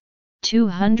term,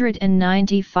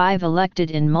 295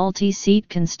 elected in multi-seat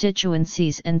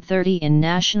constituencies and 30 in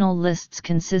national lists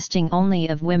consisting only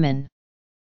of women.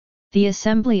 The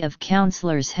Assembly of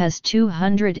Councillors has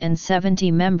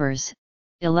 270 members,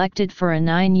 elected for a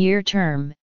 9-year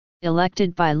term,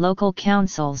 elected by local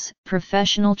councils,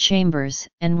 professional chambers,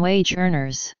 and wage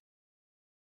earners.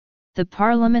 The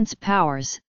Parliament's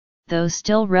powers, though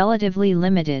still relatively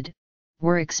limited,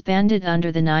 were expanded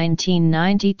under the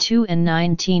 1992 and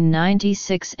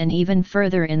 1996 and even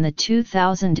further in the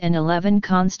 2011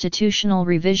 constitutional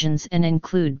revisions, and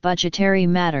include budgetary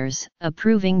matters,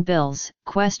 approving bills,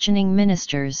 questioning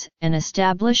ministers, and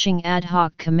establishing ad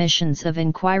hoc commissions of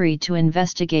inquiry to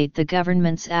investigate the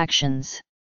government's actions.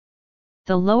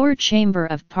 The lower chamber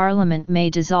of Parliament may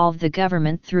dissolve the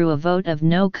government through a vote of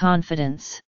no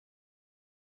confidence.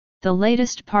 The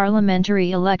latest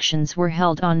parliamentary elections were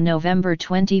held on November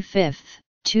 25,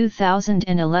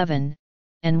 2011,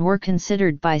 and were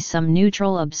considered by some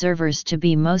neutral observers to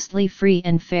be mostly free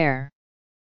and fair.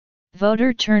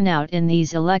 Voter turnout in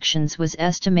these elections was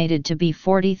estimated to be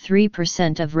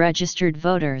 43% of registered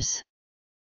voters.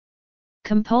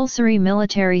 Compulsory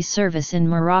military service in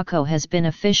Morocco has been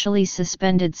officially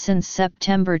suspended since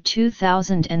September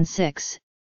 2006.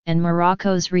 And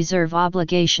Morocco's reserve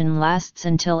obligation lasts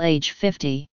until age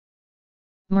 50.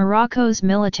 Morocco's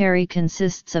military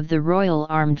consists of the Royal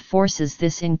Armed Forces.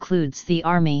 This includes the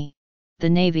Army,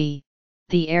 the Navy,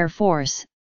 the Air Force,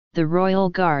 the Royal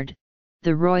Guard,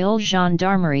 the Royal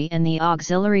Gendarmerie and the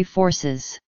Auxiliary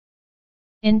Forces.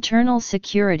 Internal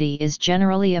security is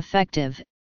generally effective,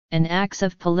 and acts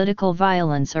of political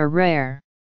violence are rare.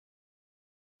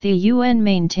 The UN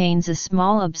maintains a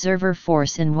small observer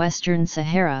force in Western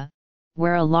Sahara,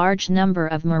 where a large number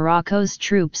of Morocco's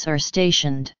troops are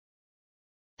stationed.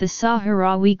 The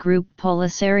Sahrawi group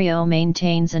Polisario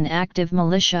maintains an active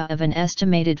militia of an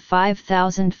estimated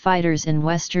 5,000 fighters in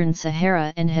Western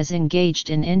Sahara and has engaged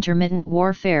in intermittent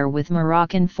warfare with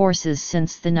Moroccan forces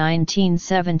since the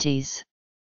 1970s.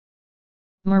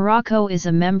 Morocco is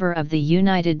a member of the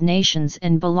United Nations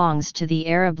and belongs to the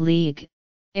Arab League,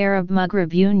 Arab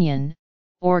Maghreb Union,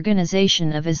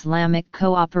 Organization of Islamic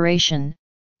Cooperation,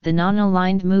 the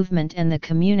Non-Aligned Movement and the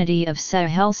Community of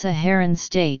Sahel-Saharan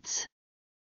States.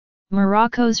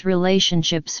 Morocco's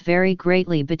relationships vary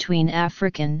greatly between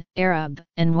African, Arab,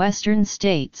 and Western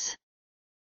states.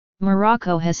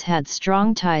 Morocco has had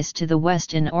strong ties to the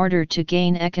West in order to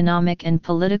gain economic and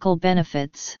political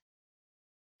benefits.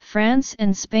 France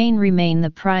and Spain remain the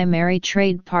primary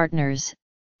trade partners,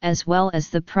 as well as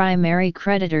the primary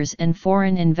creditors and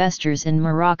foreign investors in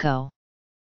Morocco.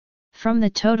 From the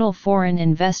total foreign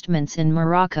investments in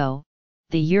Morocco,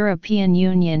 the European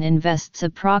Union invests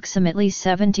approximately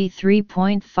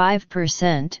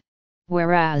 73.5%,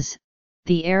 whereas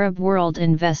the Arab world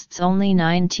invests only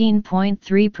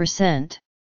 19.3%.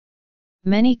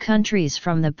 Many countries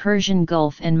from the Persian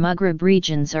Gulf and Maghreb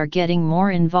regions are getting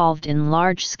more involved in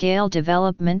large-scale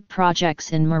development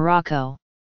projects in Morocco.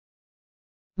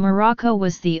 Morocco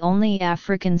was the only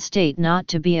African state not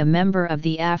to be a member of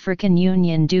the African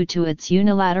Union due to its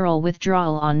unilateral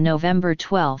withdrawal on November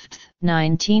 12,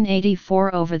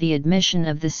 1984 over the admission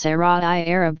of the Sahrawi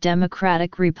Arab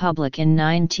Democratic Republic in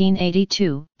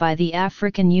 1982 by the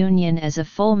African Union as a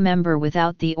full member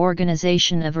without the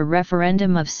organization of a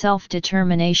referendum of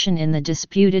self-determination in the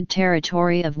disputed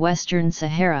territory of Western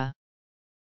Sahara.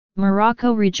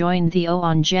 Morocco rejoined the ONU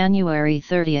on January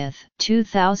 30,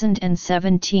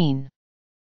 2017.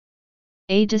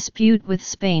 A dispute with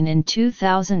Spain in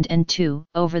 2002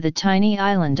 over the tiny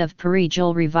island of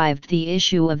Perijil revived the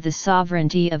issue of the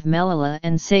sovereignty of Melilla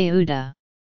and Ceuta.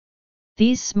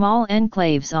 These small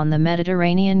enclaves on the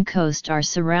Mediterranean coast are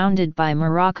surrounded by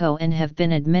Morocco and have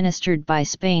been administered by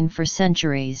Spain for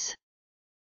centuries.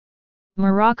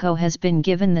 Morocco has been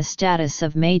given the status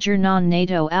of major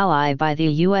non-NATO ally by the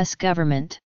U.S.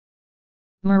 government.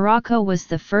 Morocco was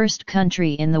the first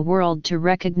country in the world to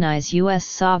recognize U.S.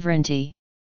 sovereignty.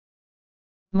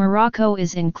 Morocco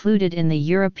is included in the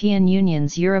European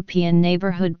Union's European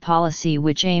Neighbourhood Policy,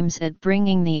 which aims at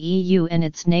bringing the EU and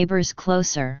its neighbours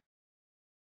closer.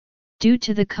 Due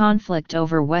to the conflict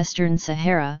over Western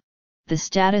Sahara, the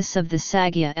status of the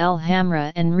Sagia El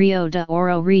Hamra and Rio de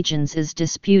Oro regions is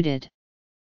disputed.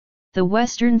 The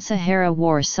Western Sahara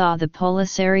War saw the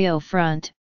Polisario Front,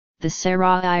 the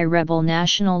Sahrawi Rebel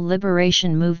National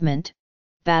Liberation Movement,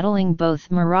 battling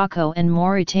both Morocco and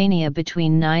Mauritania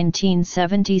between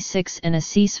 1976 and a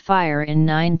ceasefire in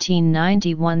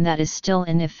 1991 that is still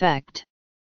in effect.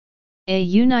 A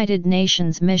United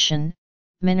Nations mission,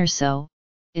 MINURSO,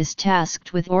 is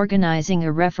tasked with organizing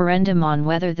a referendum on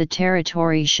whether the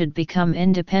territory should become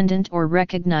independent or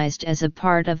recognized as a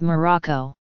part of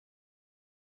Morocco.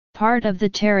 Part of the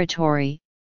territory,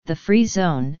 the Free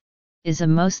Zone, is a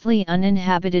mostly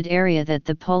uninhabited area that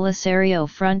the Polisario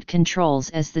Front controls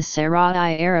as the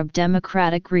Sahrawi Arab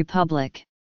Democratic Republic.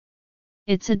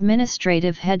 Its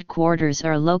administrative headquarters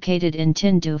are located in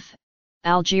Tindouf,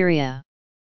 Algeria.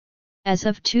 As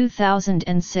of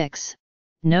 2006,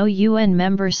 no UN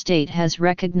member state has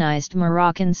recognized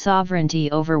Moroccan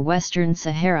sovereignty over Western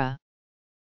Sahara.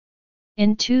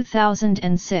 In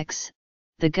 2006,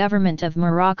 the government of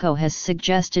Morocco has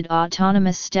suggested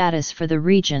autonomous status for the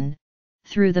region,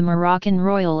 through the Moroccan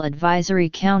Royal Advisory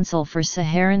Council for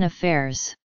Saharan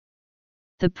Affairs.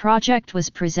 The project was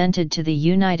presented to the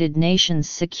United Nations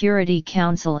Security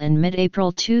Council in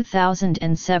mid-April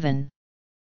 2007.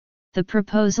 The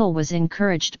proposal was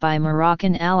encouraged by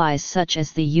Moroccan allies such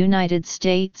as the United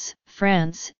States,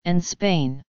 France, and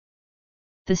Spain.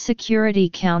 The Security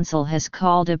Council has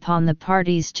called upon the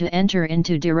parties to enter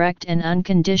into direct and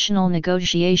unconditional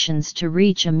negotiations to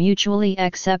reach a mutually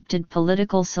accepted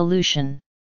political solution.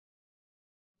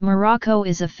 Morocco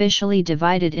is officially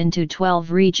divided into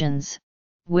 12 regions,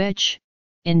 which,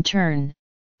 in turn,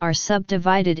 are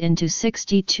subdivided into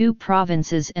 62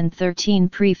 provinces and 13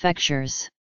 prefectures.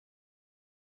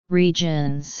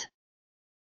 Regions.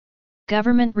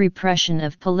 Government repression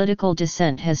of political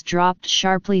dissent has dropped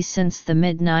sharply since the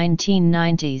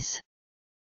mid-1990s.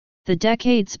 The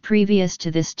decades previous to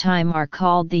this time are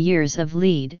called the years of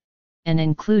lead, and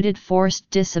included forced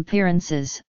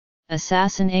disappearances,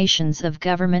 assassinations of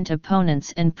government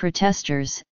opponents and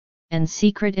protesters, and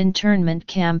secret internment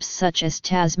camps such as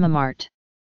Tazmamart.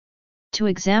 To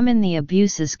examine the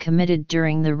abuses committed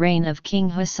during the reign of King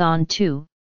Hassan II,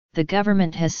 the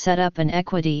government has set up an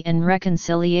Equity and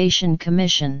Reconciliation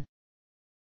Commission.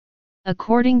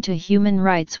 According to Human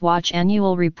Rights Watch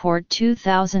Annual Report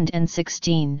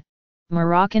 2016,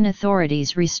 Moroccan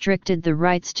authorities restricted the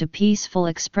rights to peaceful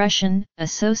expression,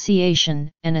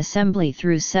 association, and assembly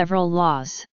through several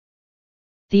laws.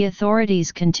 The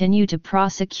authorities continue to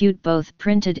prosecute both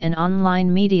printed and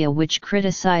online media which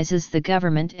criticizes the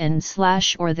government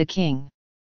and/or the king.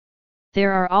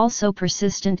 There are also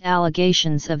persistent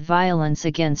allegations of violence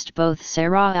against both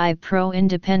Sahrawi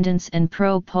pro-independence and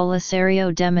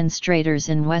pro-Polisario demonstrators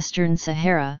in Western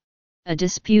Sahara, a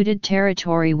disputed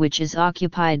territory which is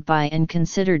occupied by and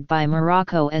considered by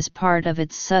Morocco as part of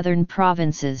its southern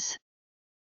provinces.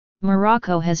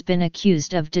 Morocco has been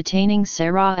accused of detaining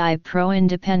Sahrawi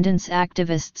pro-independence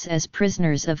activists as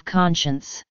prisoners of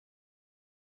conscience.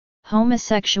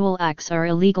 Homosexual acts are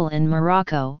illegal in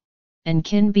Morocco, and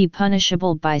can be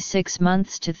punishable by 6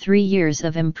 months to 3 years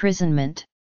of imprisonment.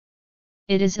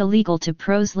 It is illegal to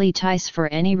proselytize for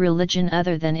any religion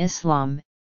other than Islam,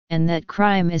 and that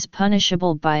crime is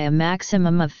punishable by a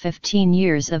maximum of 15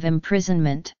 years of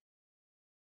imprisonment.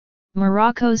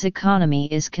 Morocco's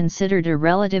economy is considered a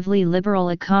relatively liberal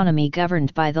economy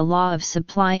governed by the law of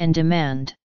supply and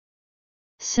demand.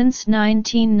 Since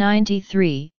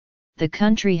 1993, the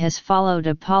country has followed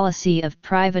a policy of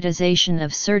privatization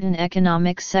of certain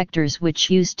economic sectors which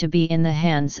used to be in the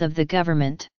hands of the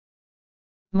government.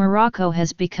 Morocco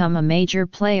has become a major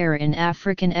player in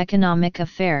African economic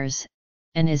affairs,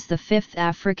 and is the 5th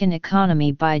African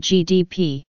economy by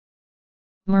GDP.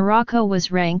 Morocco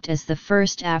was ranked as the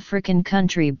first African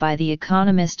country by the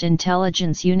Economist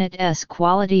Intelligence Unit's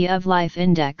Quality of Life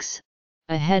Index,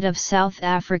 ahead of South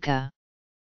Africa.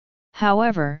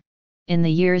 However, in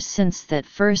the years since that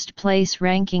first place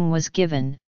ranking was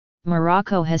given,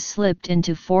 Morocco has slipped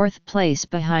into 4th place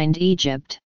behind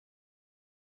Egypt.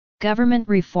 Government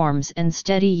reforms and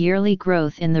steady yearly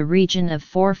growth in the region of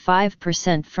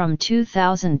 4–5% from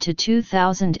 2000 to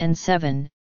 2007,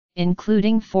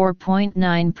 including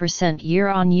 4.9%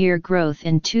 year-on-year growth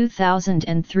in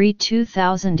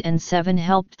 2003–2007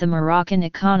 helped the Moroccan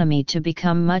economy to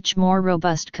become much more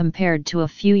robust compared to a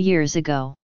few years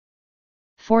ago.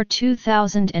 For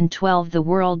 2012, the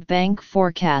World Bank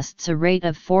forecasts a rate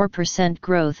of 4%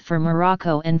 growth for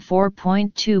Morocco and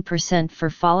 4.2%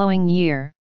 for following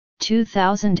year,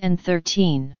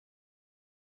 2013.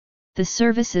 The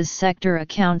services sector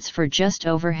accounts for just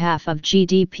over half of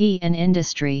GDP, and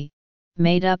industry,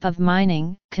 made up of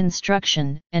mining,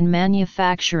 construction, and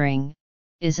manufacturing,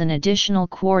 is an additional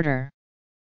quarter.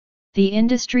 The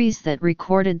industries that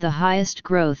recorded the highest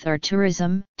growth are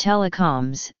tourism,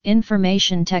 telecoms,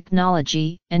 information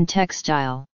technology, and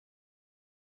textile.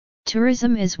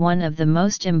 Tourism is one of the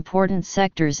most important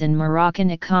sectors in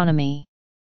Moroccan economy.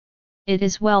 It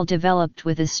is well developed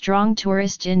with a strong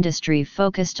tourist industry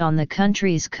focused on the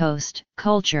country's coast,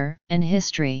 culture, and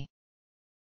history.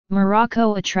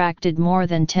 Morocco attracted more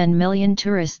than 10 million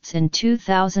tourists in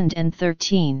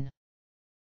 2013.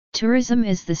 Tourism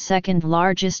is the second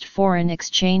largest foreign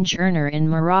exchange earner in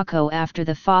Morocco after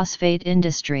the phosphate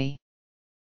industry.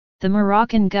 The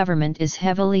Moroccan government is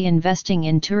heavily investing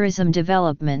in tourism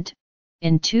development,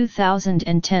 In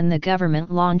 2010 the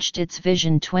government launched its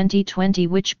Vision 2020,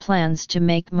 which plans to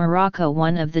make Morocco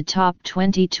one of the top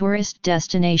 20 tourist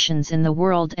destinations in the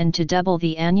world and to double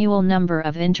the annual number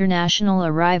of international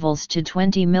arrivals to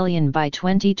 20 million by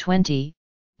 2020,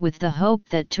 with the hope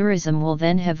that tourism will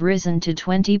then have risen to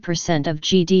 20% of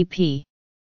GDP.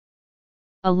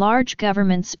 A large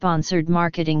government-sponsored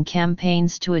marketing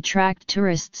campaigns to attract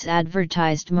tourists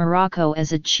advertised Morocco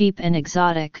as a cheap and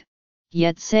exotic,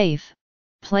 yet safe,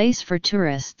 place for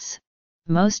tourists.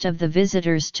 Most of the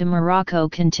visitors to Morocco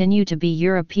continue to be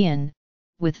European,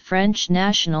 with French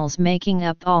nationals making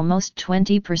up almost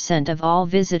 20% of all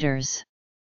visitors.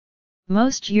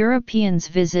 Most Europeans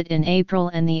visit in April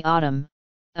and the autumn,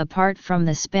 apart from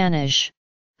the Spanish,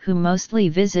 who mostly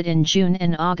visit in June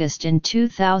and August. In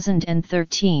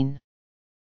 2013.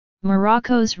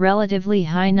 Morocco's relatively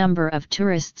high number of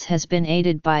tourists has been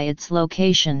aided by its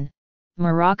location.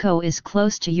 Morocco is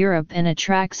close to Europe and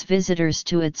attracts visitors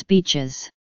to its beaches.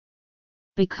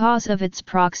 Because of its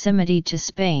proximity to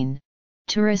Spain,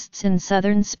 tourists in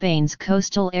southern Spain's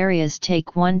coastal areas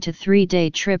take 1 to 3 day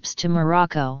trips to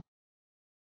Morocco.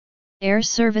 Air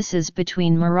services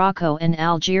between Morocco and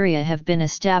Algeria have been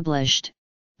established.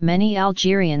 Many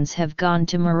Algerians have gone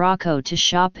to Morocco to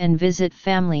shop and visit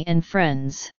family and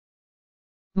friends.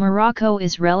 Morocco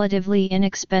is relatively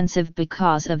inexpensive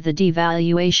because of the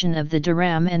devaluation of the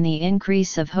dirham and the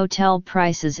increase of hotel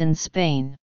prices in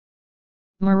Spain.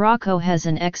 Morocco has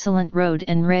an excellent road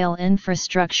and rail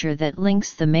infrastructure that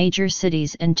links the major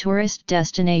cities and tourist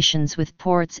destinations with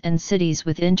ports and cities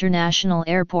with international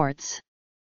airports.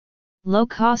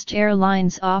 Low-cost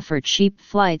airlines offer cheap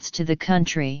flights to the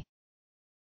country.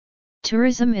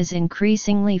 Tourism is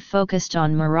increasingly focused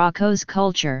on Morocco's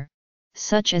culture,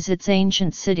 such as its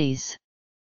ancient cities.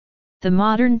 The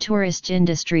modern tourist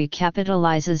industry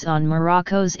capitalizes on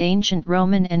Morocco's ancient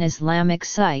Roman and Islamic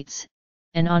sites,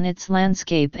 and on its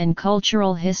landscape and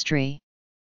cultural history.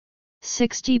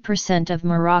 60% of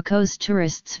Morocco's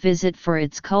tourists visit for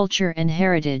its culture and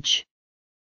heritage.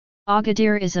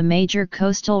 Agadir is a major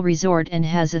coastal resort and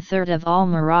has a third of all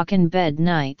Moroccan bed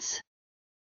nights.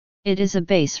 It is a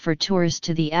base for tours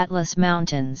to the Atlas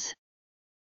Mountains.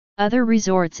 Other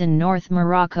resorts in North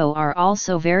Morocco are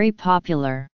also very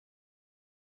popular.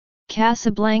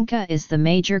 Casablanca is the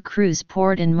major cruise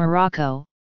port in Morocco,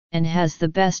 and has the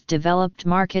best developed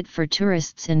market for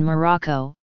tourists in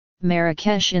Morocco.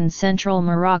 Marrakesh in central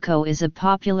Morocco is a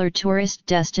popular tourist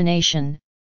destination,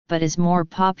 but is more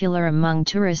popular among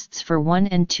tourists for 1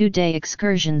 and 2 day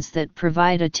excursions that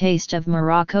provide a taste of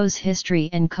Morocco's history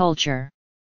and culture.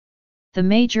 The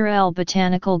Major El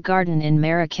Botanical Garden in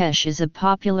Marrakesh is a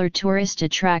popular tourist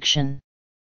attraction.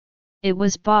 It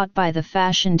was bought by the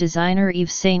fashion designer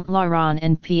Yves Saint Laurent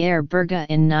and Pierre Berga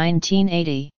in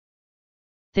 1980.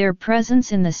 Their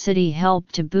presence in the city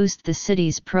helped to boost the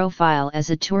city's profile as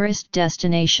a tourist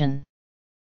destination.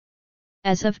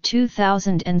 As of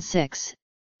 2006,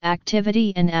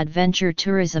 activity and adventure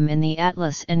tourism in the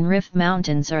Atlas and Rif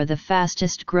Mountains are the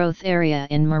fastest growth area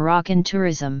in Moroccan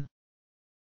tourism.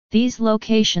 These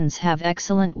locations have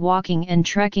excellent walking and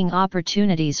trekking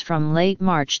opportunities from late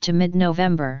March to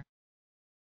mid-November.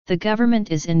 The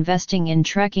government is investing in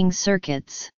trekking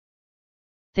circuits.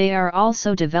 They are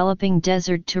also developing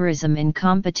desert tourism in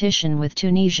competition with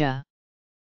Tunisia.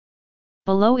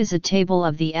 Below is a table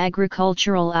of the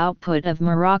agricultural output of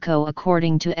Morocco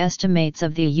according to estimates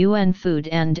of the UN Food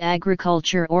and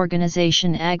Agriculture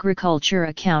Organization. Agriculture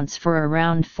accounts for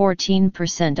around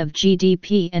 14% of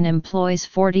GDP and employs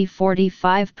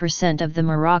 40–45% of the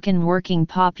Moroccan working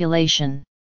population.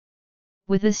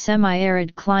 With a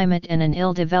semi-arid climate and an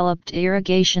ill-developed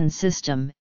irrigation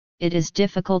system, it is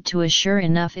difficult to assure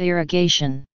enough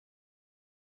irrigation.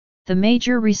 The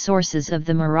major resources of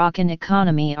the Moroccan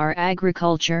economy are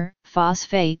agriculture,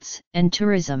 phosphates, and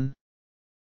tourism.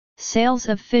 Sales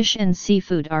of fish and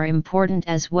seafood are important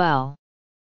as well.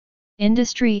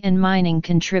 Industry and mining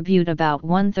contribute about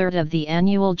 1/3 of the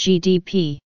annual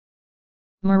GDP.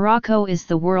 Morocco is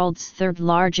the world's third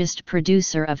largest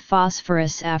producer of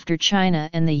phosphorus after China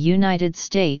and the United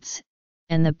States,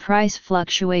 and the price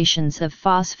fluctuations of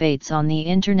phosphates on the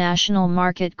international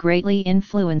market greatly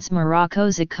influence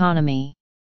Morocco's economy.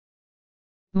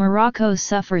 Morocco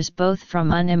suffers both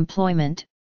from unemployment,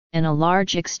 and a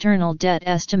large external debt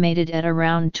estimated at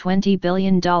around $20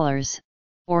 billion,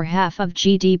 or half of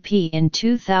GDP in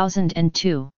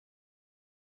 2002.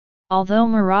 Although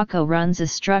Morocco runs a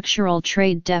structural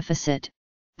trade deficit,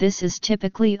 this is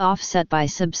typically offset by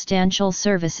substantial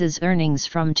services earnings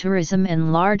from tourism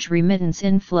and large remittance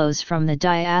inflows from the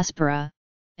diaspora,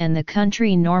 and the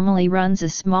country normally runs a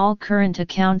small current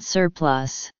account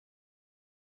surplus.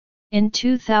 In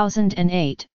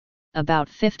 2008, about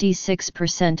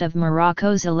 56% of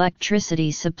Morocco's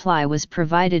electricity supply was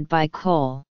provided by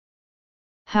coal.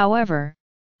 However,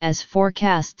 as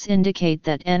forecasts indicate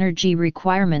that energy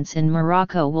requirements in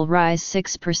Morocco will rise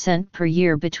 6% per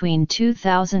year between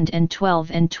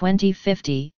 2012 and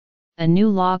 2050, a new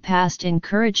law passed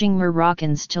encouraging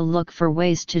Moroccans to look for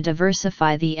ways to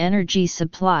diversify the energy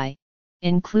supply,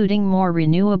 including more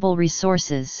renewable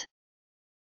resources.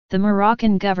 The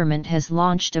Moroccan government has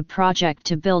launched a project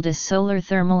to build a solar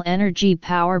thermal energy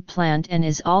power plant and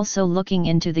is also looking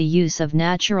into the use of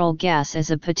natural gas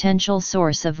as a potential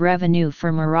source of revenue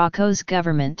for Morocco's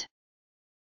government.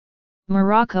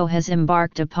 Morocco has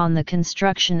embarked upon the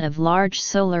construction of large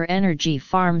solar energy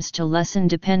farms to lessen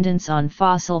dependence on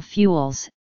fossil fuels,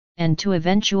 and to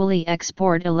eventually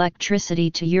export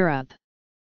electricity to Europe.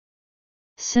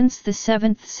 Since the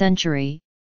 7th century,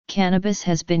 cannabis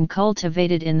has been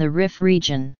cultivated in the Rif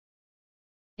region.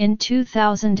 In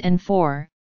 2004,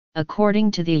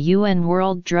 according to the UN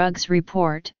World Drugs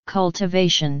Report,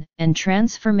 cultivation and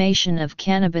transformation of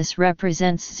cannabis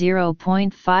represents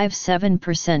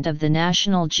 0.57% of the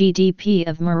national GDP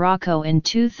of Morocco in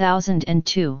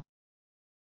 2002.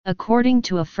 According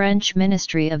to a French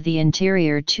Ministry of the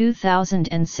Interior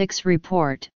 2006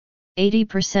 report,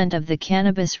 80% of the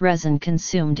cannabis resin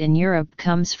consumed in Europe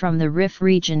comes from the Rif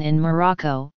region in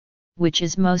Morocco, which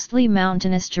is mostly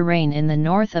mountainous terrain in the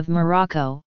north of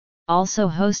Morocco, also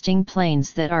hosting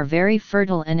plains that are very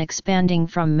fertile and expanding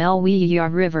from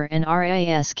Melwiya River and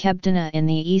Ras Kebdana in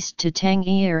the east to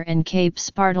Tangier and Cape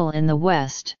Spartel in the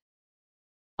west.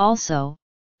 Also,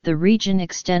 the region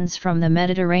extends from the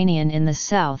Mediterranean in the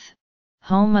south,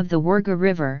 home of the Werga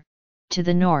River, to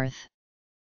the north.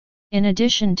 In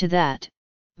addition to that,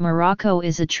 Morocco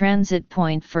is a transit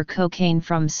point for cocaine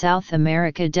from South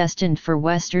America destined for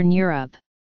Western Europe.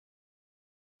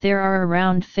 There are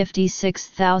around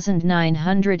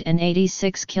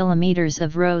 56,986 kilometers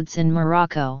of roads in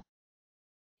Morocco.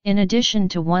 In addition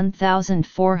to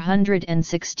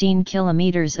 1,416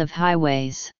 kilometers of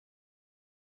highways.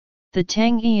 The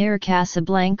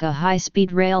Tangier-Casablanca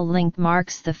high-speed rail link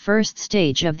marks the first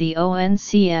stage of the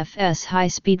ONCFS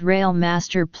high-speed rail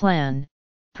master plan,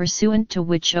 pursuant to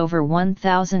which over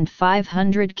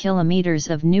 1,500 kilometers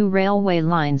of new railway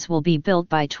lines will be built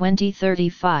by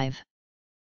 2035.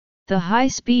 The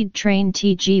high-speed train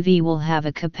TGV will have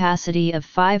a capacity of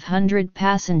 500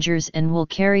 passengers and will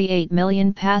carry 8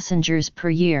 million passengers per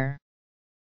year.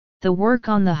 The work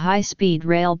on the high-speed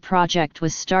rail project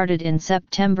was started in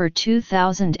September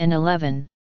 2011.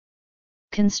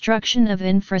 Construction of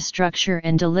infrastructure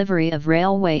and delivery of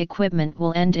railway equipment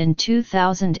will end in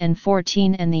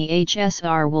 2014 and the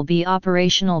HSR will be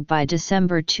operational by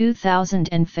December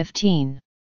 2015.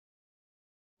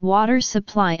 Water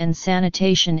supply and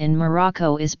sanitation in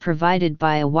Morocco is provided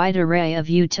by a wide array of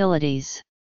utilities.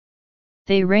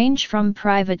 They range from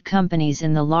private companies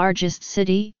in the largest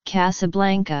city,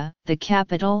 Casablanca, the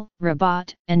capital,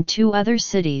 Rabat, and 2 other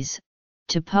cities,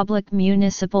 to public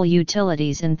municipal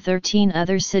utilities in 13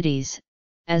 other cities,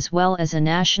 as well as a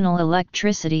national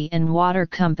electricity and water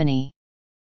company.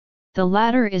 The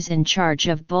latter is in charge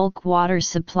of bulk water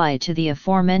supply to the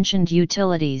aforementioned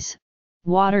utilities,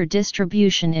 water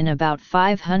distribution in about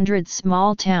 500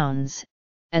 small towns,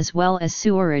 as well as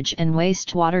sewerage and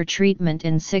wastewater treatment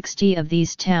in 60 of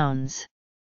these towns.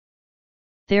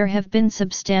 There have been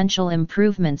substantial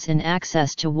improvements in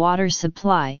access to water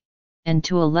supply, and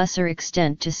to a lesser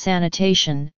extent to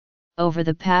sanitation, over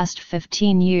the past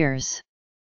 15 years.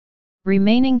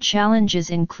 Remaining challenges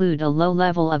include a low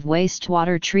level of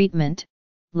wastewater treatment,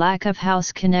 lack of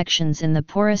house connections in the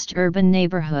poorest urban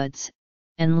neighborhoods,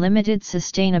 and limited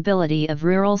sustainability of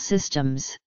rural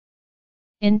systems.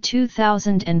 In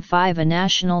 2005 a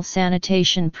national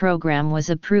sanitation program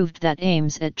was approved that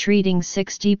aims at treating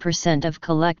 60% of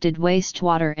collected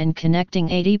wastewater and connecting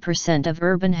 80% of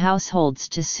urban households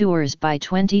to sewers by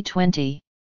 2020.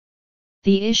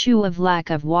 The issue of lack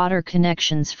of water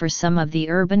connections for some of the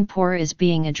urban poor is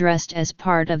being addressed as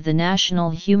part of the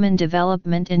National Human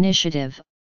Development Initiative,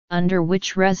 under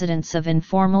which residents of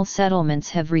informal settlements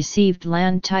have received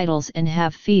land titles and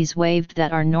have fees waived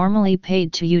that are normally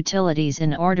paid to utilities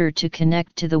in order to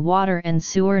connect to the water and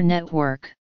sewer network.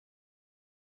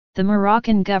 The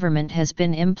Moroccan government has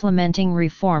been implementing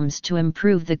reforms to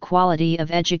improve the quality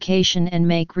of education and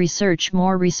make research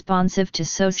more responsive to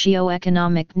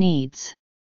socio-economic needs.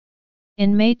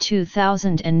 In May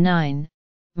 2009,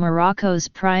 Morocco's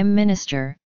Prime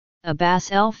Minister,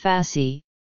 Abbas El-Fassi,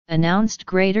 announced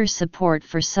greater support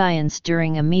for science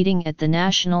during a meeting at the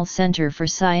National Center for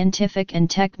Scientific and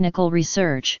Technical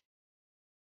Research.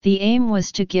 The aim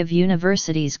was to give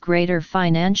universities greater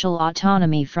financial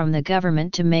autonomy from the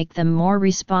government to make them more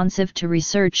responsive to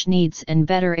research needs and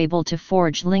better able to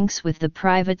forge links with the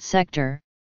private sector,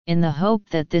 in the hope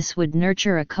that this would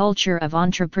nurture a culture of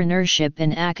entrepreneurship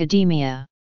in academia.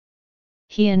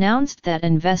 He announced that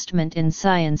investment in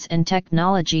science and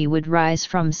technology would rise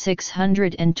from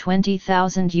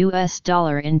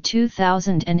 $620,000 in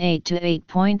 2008 to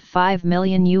 $8.5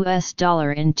 million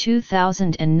in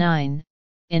 2009.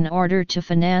 In order to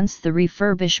finance the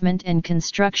refurbishment and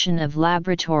construction of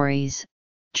laboratories,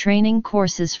 training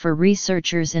courses for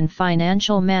researchers in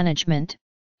financial management,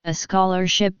 a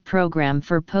scholarship program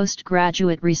for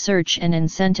postgraduate research and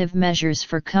incentive measures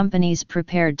for companies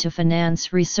prepared to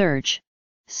finance research,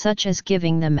 such as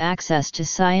giving them access to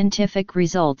scientific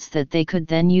results that they could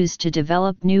then use to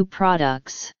develop new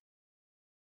products.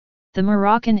 The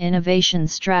Moroccan Innovation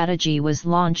Strategy was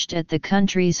launched at the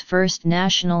country's first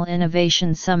National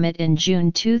Innovation Summit in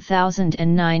June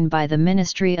 2009 by the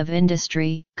Ministry of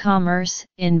Industry, Commerce,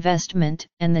 Investment,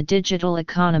 and the Digital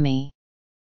Economy.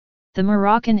 The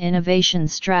Moroccan Innovation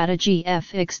Strategy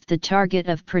fixed the target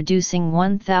of producing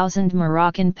 1,000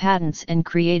 Moroccan patents and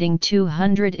creating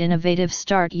 200 innovative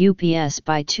start-ups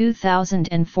by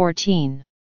 2014.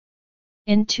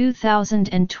 In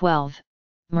 2012,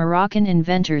 Moroccan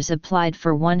inventors applied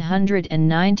for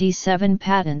 197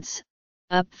 patents,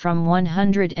 up from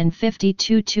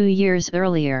 152 2 years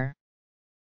earlier.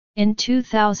 In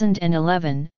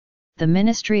 2011, the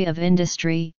Ministry of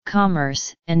Industry,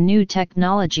 Commerce, and New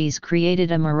Technologies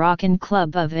created a Moroccan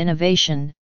Club of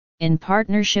Innovation, in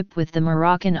partnership with the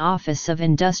Moroccan Office of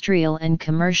Industrial and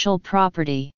Commercial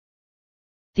Property.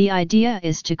 The idea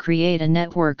is to create a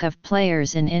network of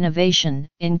players in innovation,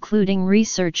 including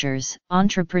researchers,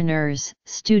 entrepreneurs,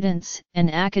 students, and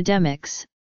academics,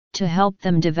 to help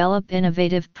them develop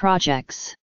innovative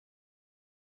projects.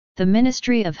 The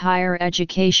Ministry of Higher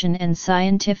Education and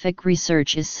Scientific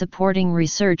Research is supporting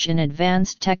research in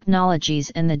advanced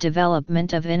technologies and the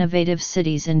development of innovative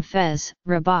cities in Fez,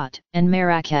 Rabat, and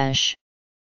Marrakech.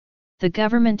 The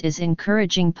government is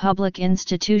encouraging public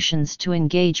institutions to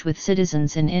engage with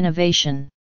citizens in innovation.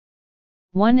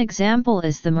 One example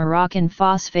is the Moroccan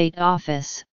Phosphate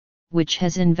Office, which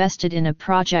has invested in a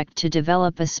project to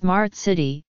develop a smart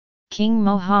city, King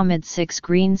Mohammed VI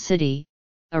Green City,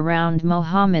 around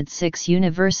Mohammed VI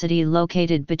University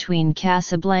located between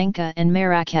Casablanca and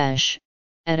Marrakech,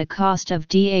 at a cost of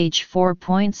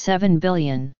 $4.7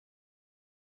 billion.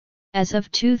 As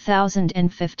of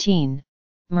 2015,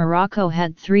 Morocco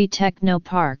had 3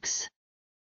 technoparks.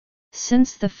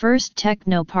 Since the first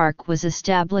technopark was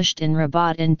established in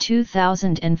Rabat in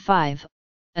 2005,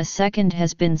 a second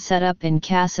has been set up in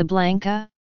Casablanca,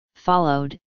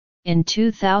 followed, in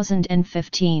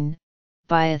 2015,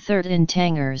 by a third in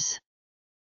Tangiers.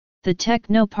 The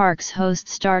technoparks host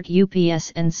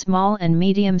start-ups and small and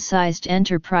medium-sized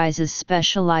enterprises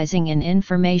specializing in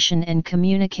information and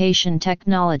communication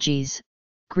technologies,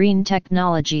 green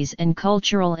technologies and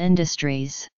cultural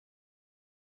industries.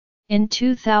 In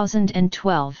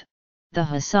 2012, the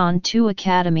Hassan II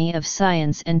Academy of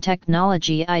Science and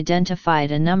Technology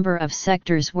identified a number of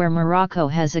sectors where Morocco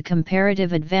has a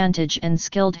comparative advantage and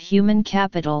skilled human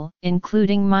capital,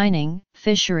 including mining,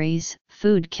 fisheries,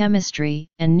 food chemistry,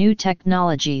 and new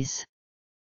technologies.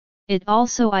 It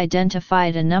also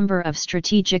identified a number of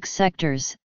strategic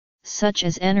sectors, such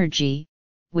as energy,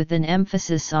 with an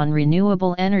emphasis on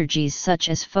renewable energies such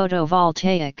as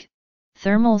photovoltaic,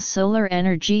 thermal solar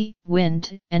energy,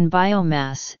 wind, and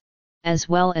biomass, as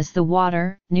well as the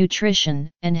water,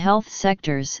 nutrition, and health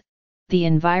sectors, the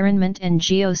environment and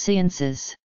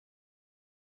geosciences.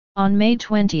 On May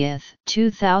 20,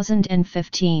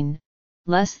 2015,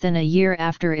 less than a year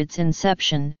after its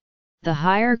inception, the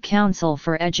Higher Council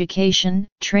for Education,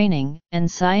 Training, and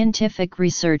Scientific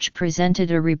Research presented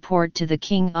a report to the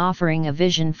King offering a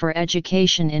vision for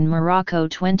education in Morocco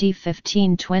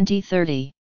 2015-2030.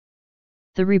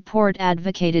 The report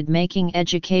advocated making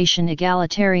education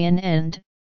egalitarian and,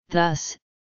 thus,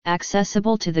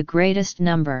 accessible to the greatest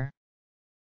number.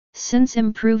 Since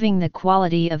improving the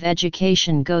quality of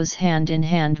education goes hand in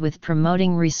hand with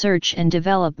promoting research and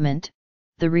development,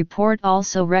 the report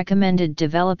also recommended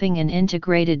developing an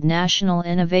integrated national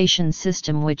innovation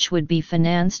system which would be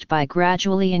financed by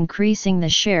gradually increasing the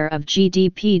share of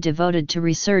GDP devoted to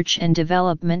research and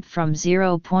development from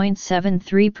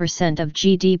 0.73% of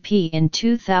GDP in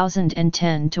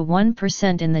 2010 to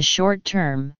 1% in the short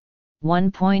term,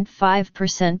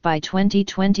 1.5% by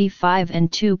 2025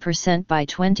 and 2% by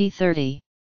 2030.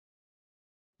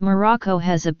 Morocco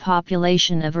has a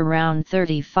population of around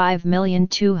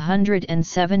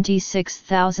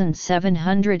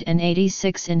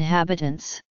 35,276,786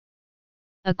 inhabitants.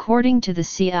 According to the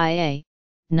CIA,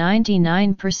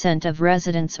 99% of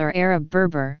residents are Arab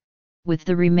Berber, with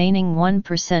the remaining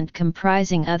 1%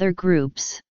 comprising other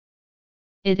groups.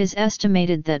 It is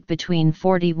estimated that between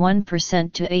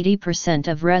 41% to 80%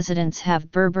 of residents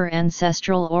have Berber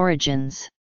ancestral origins.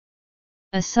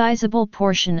 A sizable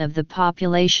portion of the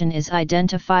population is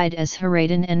identified as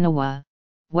Haraidan and Nawa,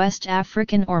 West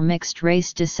African or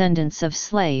mixed-race descendants of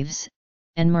slaves,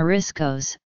 and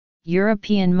Moriscos,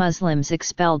 European Muslims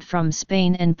expelled from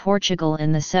Spain and Portugal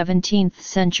in the 17th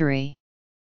century.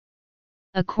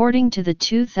 According to the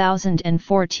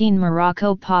 2014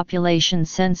 Morocco population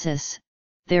census,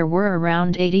 there were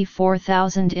around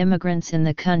 84,000 immigrants in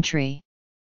the country.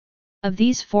 Of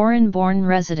these foreign-born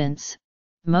residents,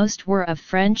 most were of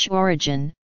French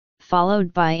origin,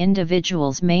 followed by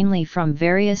individuals mainly from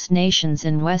various nations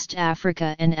in West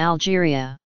Africa and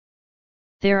Algeria.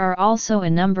 There are also a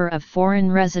number of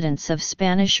foreign residents of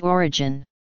Spanish origin.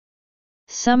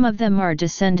 Some of them are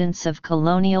descendants of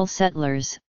colonial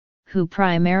settlers, who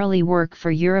primarily work for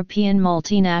European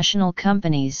multinational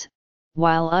companies,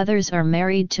 while others are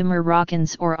married to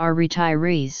Moroccans or are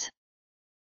retirees.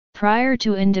 Prior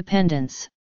to independence,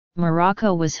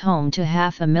 Morocco was home to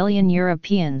 500,000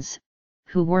 Europeans,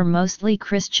 who were mostly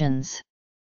Christians.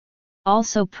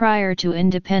 Also prior to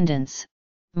independence,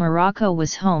 Morocco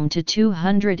was home to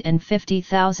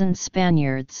 250,000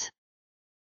 Spaniards.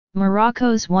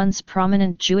 Morocco's once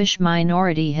prominent Jewish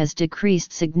minority has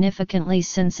decreased significantly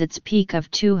since its peak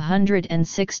of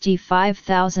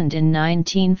 265,000 in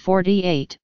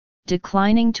 1948,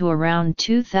 declining to around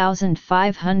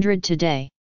 2,500 today.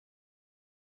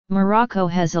 Morocco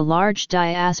has a large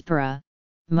diaspora,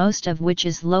 most of which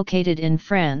is located in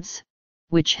France,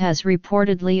 which has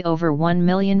reportedly over 1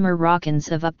 million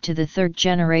Moroccans of up to the third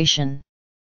generation.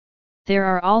 There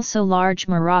are also large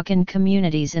Moroccan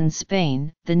communities in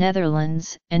Spain, the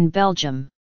Netherlands, and Belgium.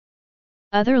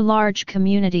 Other large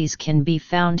communities can be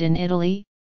found in Italy,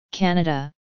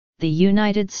 Canada, the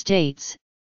United States,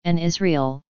 and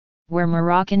Israel, where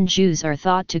Moroccan Jews are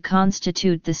thought to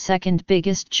constitute the second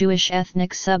biggest Jewish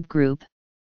ethnic subgroup.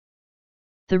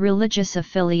 The religious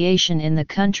affiliation in the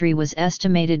country was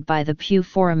estimated by the Pew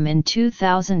Forum in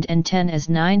 2010 as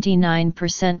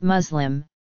 99% Muslim,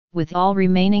 with all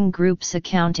remaining groups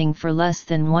accounting for less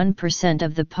than 1%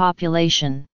 of the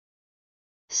population.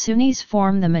 Sunnis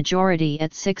form the majority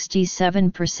at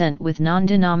 67%, with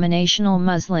non-denominational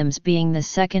Muslims being the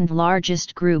second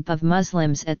largest group of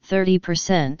Muslims at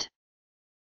 30%.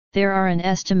 There are an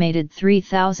estimated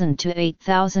 3,000 to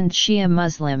 8,000 Shia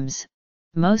Muslims,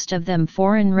 most of them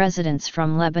foreign residents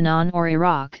from Lebanon or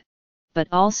Iraq, but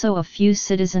also a few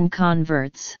citizen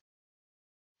converts.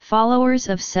 Followers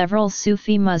of several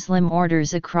Sufi Muslim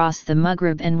orders across the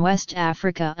Maghreb and West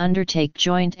Africa undertake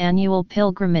joint annual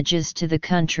pilgrimages to the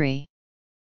country.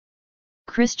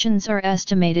 Christians are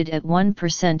estimated at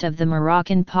 1% of the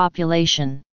Moroccan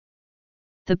population.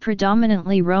 The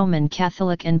predominantly Roman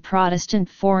Catholic and Protestant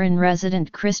foreign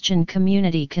resident Christian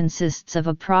community consists of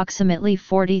approximately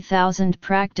 40,000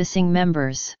 practicing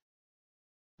members.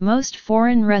 Most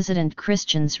foreign resident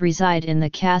Christians reside in the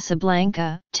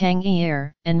Casablanca,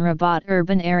 Tangier, and Rabat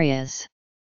urban areas.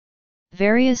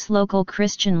 Various local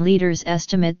Christian leaders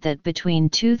estimate that between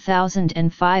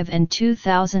 2005 and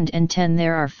 2010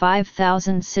 there are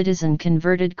 5,000 citizen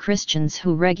converted Christians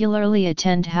who regularly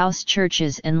attend house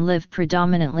churches and live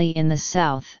predominantly in the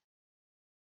south.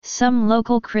 Some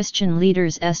local Christian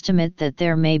leaders estimate that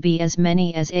there may be as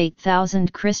many as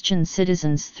 8,000 Christian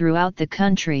citizens throughout the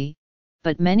country,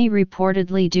 but many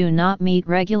reportedly do not meet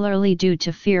regularly due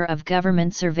to fear of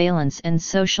government surveillance and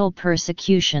social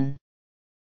persecution.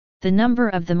 The number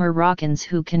of the Moroccans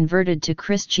who converted to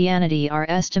Christianity are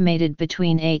estimated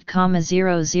between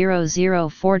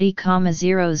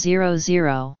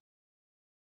 8,000–40,000.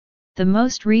 The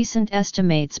most recent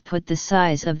estimates put the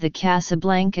size of the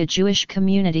Casablanca Jewish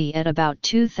community at about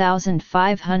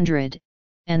 2,500,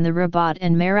 and the Rabat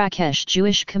and Marrakesh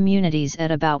Jewish communities at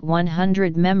about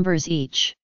 100 members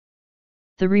each.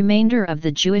 The remainder of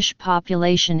the Jewish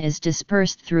population is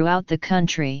dispersed throughout the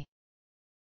country.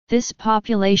 This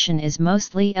population is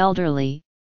mostly elderly,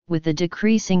 with a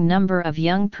decreasing number of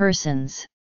young persons.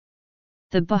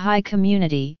 The Bahá'í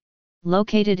community,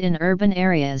 located in urban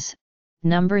areas,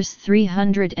 numbers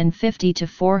 350 to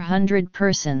 400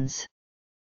 persons.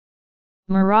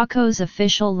 Morocco's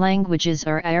official languages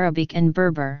are Arabic and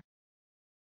Berber.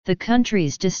 The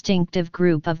country's distinctive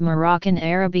group of Moroccan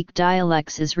Arabic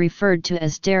dialects is referred to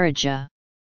as Darija.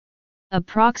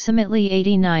 Approximately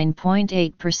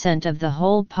 89.8% of the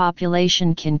whole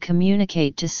population can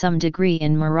communicate to some degree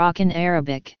in Moroccan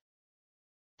Arabic.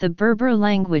 The Berber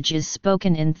language is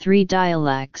spoken in 3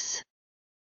 dialects.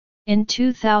 In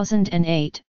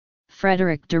 2008,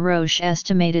 Frédéric Desroches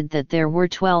estimated that there were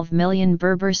 12 million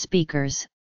Berber speakers,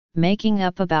 making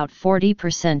up about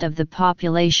 40% of the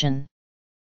population.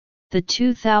 The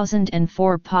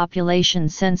 2004 population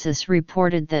census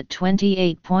reported that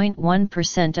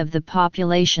 28.1% of the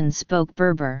population spoke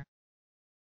Berber.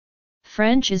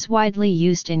 French is widely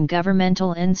used in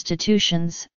governmental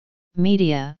institutions,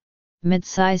 media,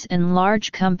 mid-size and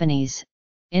large companies,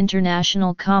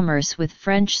 international commerce with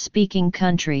French-speaking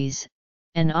countries,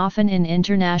 and often in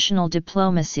international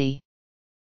diplomacy.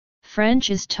 French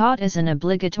is taught as an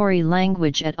obligatory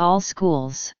language at all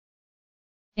schools.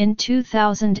 In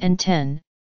 2010,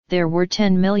 there were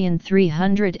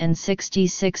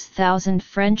 10,366,000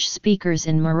 French speakers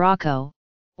in Morocco,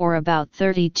 or about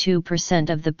 32%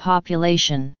 of the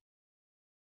population.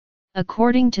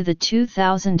 According to the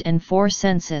 2004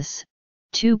 census,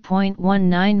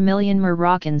 2.19 million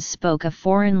Moroccans spoke a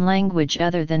foreign language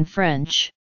other than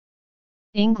French.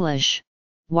 English,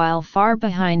 while far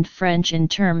behind French in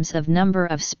terms of number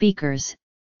of speakers,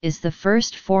 is the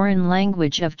first foreign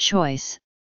language of choice,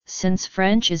 since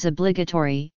French is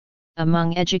obligatory,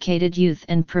 among educated youth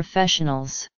and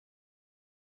professionals.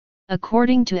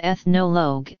 According to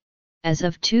Ethnologue, as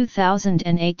of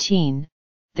 2018,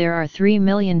 there are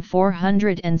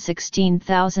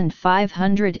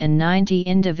 3,416,590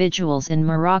 individuals in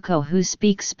Morocco who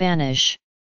speak Spanish.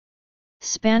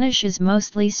 Spanish is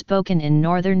mostly spoken in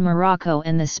northern Morocco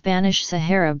and the Spanish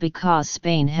Sahara because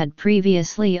Spain had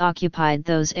previously occupied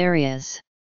those areas.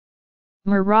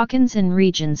 Moroccans in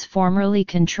regions formerly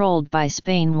controlled by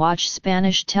Spain watch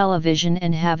Spanish television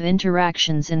and have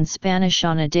interactions in Spanish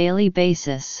on a daily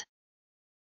basis.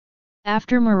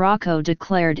 After Morocco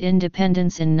declared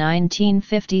independence in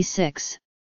 1956,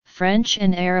 French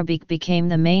and Arabic became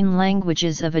the main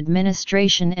languages of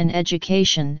administration and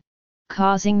education,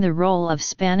 causing the role of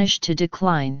Spanish to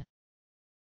decline.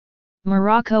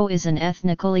 Morocco is an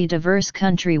ethnically diverse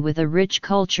country with a rich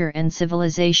culture and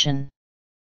civilization.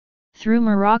 Through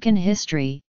Moroccan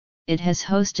history, it has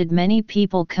hosted many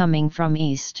people coming from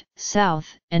east, south,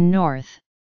 and north.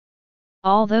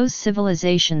 All those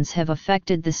civilizations have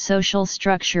affected the social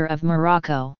structure of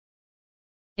Morocco.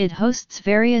 It hosts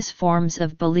various forms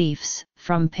of beliefs,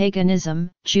 from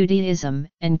paganism, Judaism,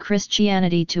 and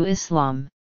Christianity to Islam.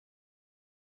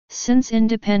 Since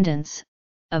independence,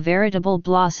 a veritable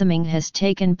blossoming has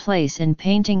taken place in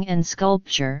painting and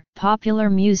sculpture, popular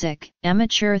music,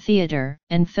 amateur theater,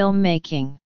 and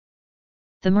filmmaking.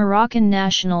 The Moroccan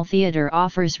National Theatre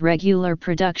offers regular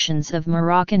productions of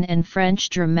Moroccan and French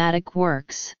dramatic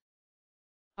works.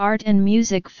 Art and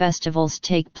music festivals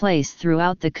take place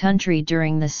throughout the country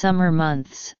during the summer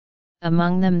months,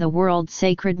 among them the World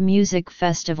Sacred Music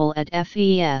Festival at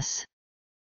FES.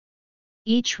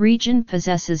 Each region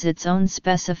possesses its own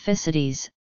specificities,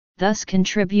 thus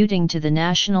contributing to the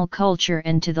national culture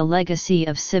and to the legacy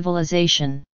of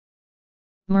civilization.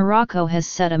 Morocco has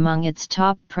set among its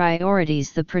top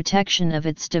priorities the protection of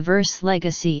its diverse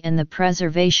legacy and the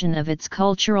preservation of its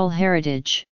cultural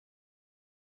heritage.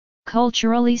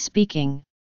 Culturally speaking,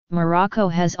 Morocco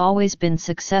has always been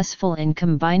successful in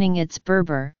combining its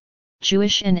Berber,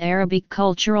 Jewish and Arabic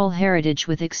cultural heritage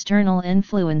with external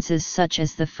influences such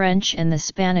as the French and the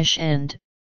Spanish and,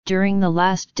 during the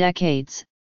last decades,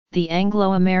 the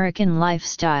Anglo-American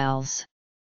lifestyles.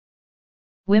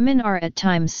 Women are at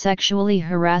times sexually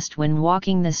harassed when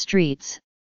walking the streets.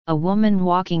 A woman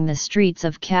walking the streets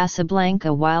of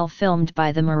Casablanca while filmed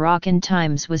by the Moroccan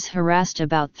Times was harassed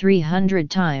about 300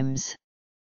 times.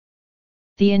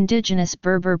 The indigenous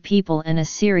Berber people and a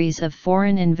series of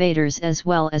foreign invaders as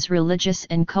well as religious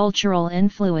and cultural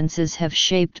influences have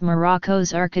shaped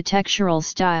Morocco's architectural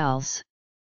styles.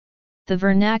 The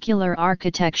vernacular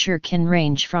architecture can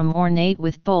range from ornate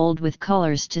with bold with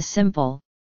colors to simple,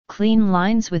 clean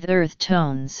lines with earth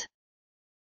tones.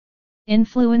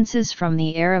 Influences from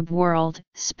the Arab world,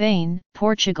 Spain,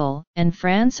 Portugal, and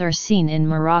France are seen in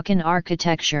Moroccan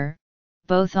architecture,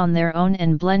 both on their own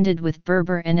and blended with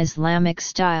Berber and Islamic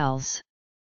styles.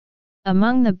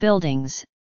 Among the buildings,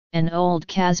 and old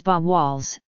Kasbah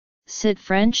walls, sit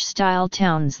French-style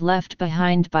towns left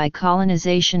behind by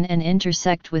colonization and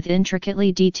intersect with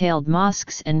intricately detailed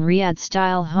mosques and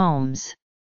Riyadh-style homes.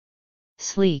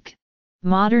 Sleek,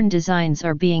 modern designs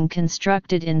are being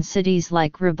constructed in cities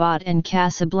like Rabat and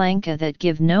Casablanca that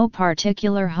give no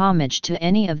particular homage to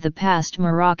any of the past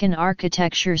Moroccan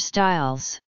architecture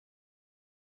styles.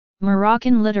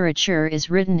 Moroccan literature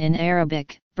is written in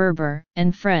Arabic, Berber,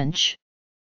 and French.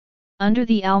 Under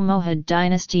the Almohad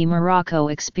dynasty, Morocco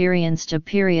experienced a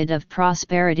period of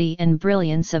prosperity and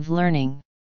brilliance of learning.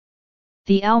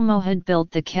 The Almohad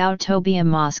built the Koutoubia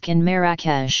Mosque in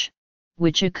Marrakech,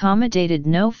 which accommodated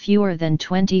no fewer than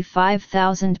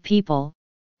 25,000 people,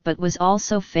 but was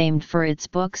also famed for its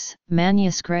books,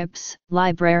 manuscripts,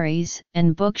 libraries,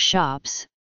 and bookshops,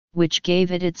 which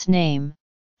gave it its name,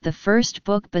 the first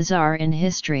book bazaar in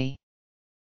history.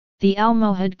 The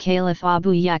Almohad Caliph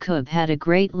Abu Yaqub had a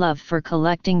great love for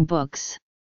collecting books.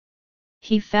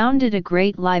 He founded a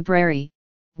great library,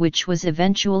 which was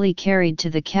eventually carried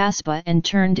to the Kasbah and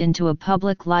turned into a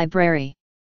public library.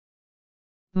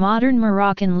 Modern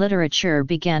Moroccan literature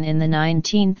began in the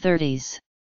 1930s.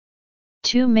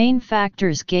 Two main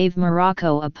factors gave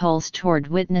Morocco a pulse toward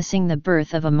witnessing the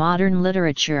birth of a modern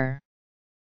literature.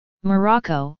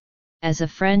 Morocco, as a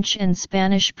French and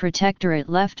Spanish protectorate,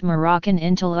 left Moroccan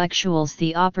intellectuals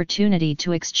the opportunity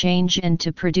to exchange and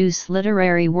to produce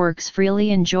literary works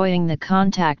freely, enjoying the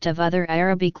contact of other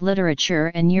Arabic literature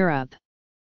and Europe.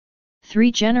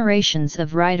 Three generations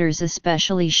of writers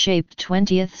especially shaped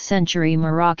 20th century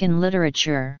Moroccan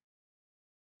literature.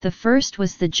 The first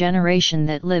was the generation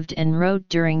that lived and wrote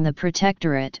during the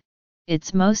protectorate,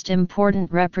 its most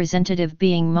important representative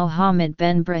being Mohammed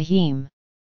ben Brahim.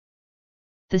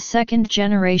 The second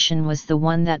generation was the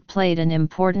one that played an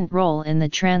important role in the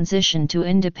transition to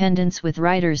independence, with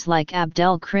writers like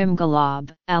Abdel Krim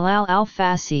Ghalab, Alal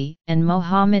al-Fassi, and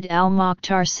Mohammed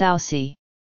al-Mokhtar Saussi.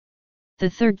 The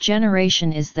third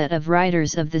generation is that of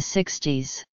writers of the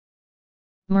 60s.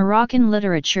 Moroccan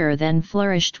literature then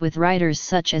flourished with writers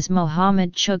such as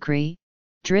Mohammed Choukri,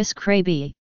 Driss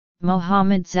Krabi,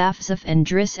 Mohammed Zafzaf and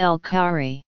Driss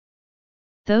el-Khoury.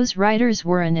 Those writers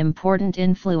were an important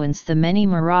influence the many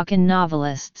Moroccan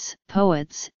novelists,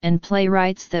 poets, and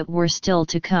playwrights that were still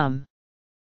to come.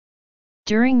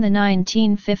 During the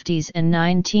 1950s and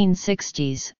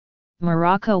 1960s,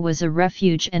 Morocco was a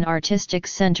refuge and artistic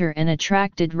center and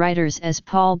attracted writers as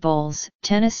Paul Bowles,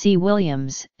 Tennessee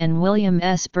Williams, and William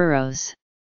S. Burroughs.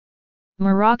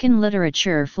 Moroccan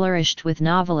literature flourished with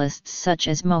novelists such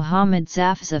as Mohammed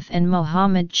Zafzaf and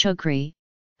Mohammed Choukri,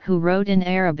 who wrote in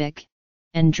Arabic,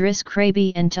 and Driss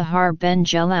Krabi and Tahar Ben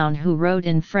Jelloun, who wrote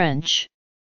in French.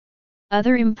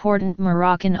 Other important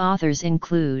Moroccan authors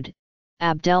include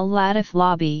Abdel Latif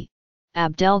Labi,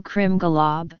 Abdel Krim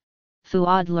Ghalab,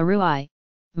 Fouad Laroui,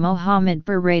 Mohammed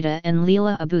Berreda and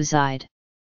Leila Abouzaid.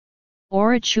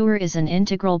 Orature is an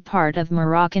integral part of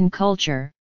Moroccan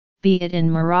culture, be it in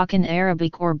Moroccan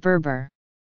Arabic or Berber.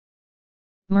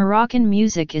 Moroccan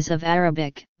music is of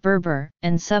Arabic, Berber,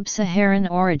 and Sub-Saharan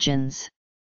origins.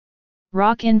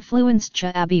 Rock-influenced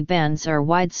Sha'abi bands are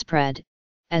widespread,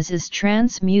 as is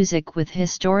trance music with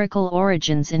historical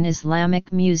origins in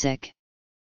Islamic music.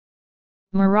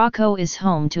 Morocco is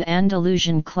home to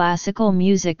Andalusian classical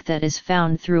music that is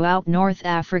found throughout North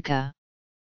Africa.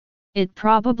 It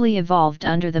probably evolved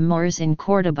under the Moors in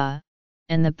Córdoba,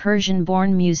 and the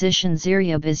Persian-born musician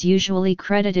Ziryab is usually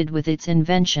credited with its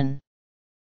invention.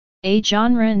 A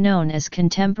genre known as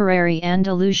contemporary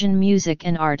Andalusian music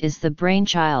and art is the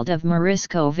brainchild of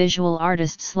Morisco visual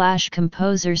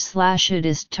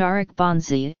artist/composer/oudist Tariq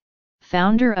Bonzi,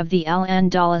 founder of the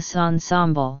Al-Andalus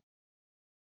Ensemble.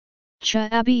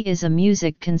 Sha'abi is a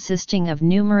music consisting of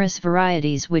numerous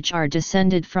varieties which are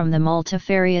descended from the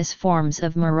multifarious forms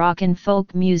of Moroccan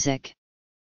folk music.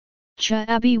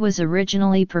 Sha'abi was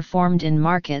originally performed in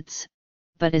markets,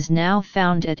 but is now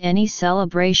found at any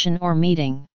celebration or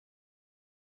meeting.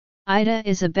 Ida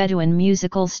is a Bedouin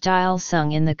musical style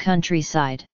sung in the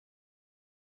countryside.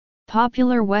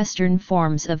 Popular Western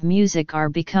forms of music are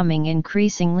becoming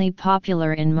increasingly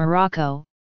popular in Morocco,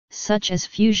 such as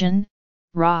fusion,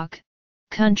 rock,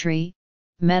 country,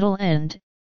 metal and,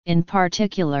 in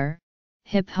particular,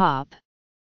 hip-hop.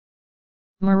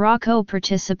 Morocco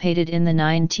participated in the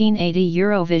 1980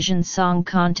 Eurovision Song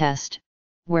Contest,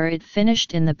 where it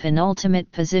finished in the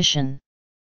penultimate position.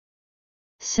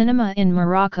 Cinema in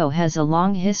Morocco has a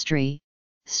long history,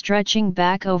 stretching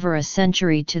back over a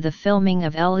century to the filming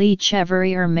of Le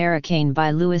Chevalier Marocain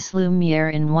by Louis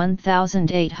Lumière in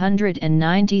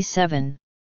 1897.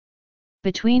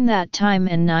 Between that time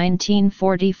and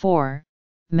 1944,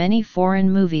 many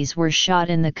foreign movies were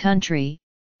shot in the country,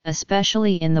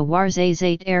 especially in the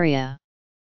Ouarzazate area.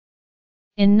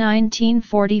 In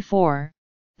 1944,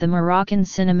 the Moroccan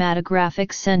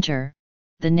Cinematographic Center,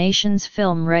 the nation's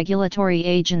film regulatory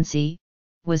agency,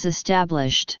 was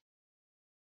established.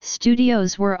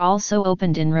 Studios were also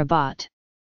opened in Rabat.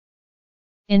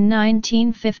 In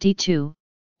 1952,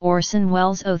 Orson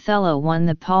Welles' Othello won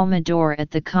the Palme d'Or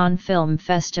at the Cannes Film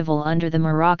Festival under the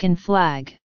Moroccan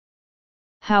flag.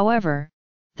 However,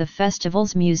 the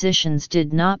festival's musicians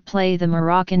did not play the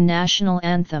Moroccan national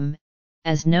anthem,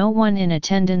 as no one in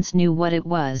attendance knew what it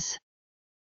was.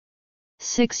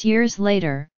 6 years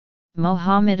later,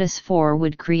 Mohamed Asfour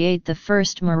would create the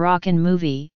first Moroccan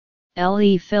movie,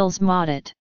 Les Fils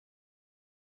Maudet.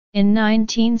 In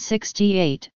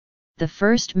 1968, the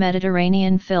first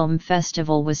Mediterranean Film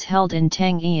Festival was held in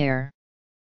Tangier.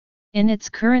 In its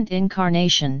current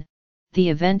incarnation, the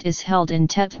event is held in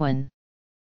Tétouan.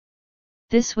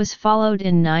 This was followed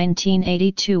in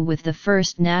 1982 with the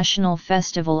first National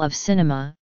Festival of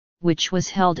Cinema, which was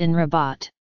held in Rabat.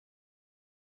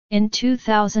 In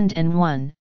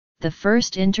 2001, the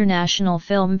first International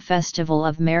Film Festival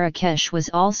of Marrakesh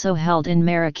was also held in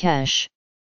Marrakesh.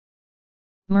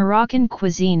 Moroccan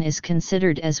cuisine is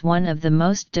considered as one of the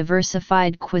most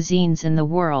diversified cuisines in the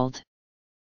world.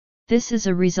 This is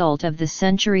a result of the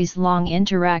centuries-long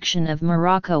interaction of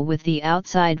Morocco with the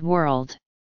outside world.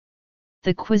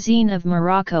 The cuisine of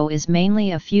Morocco is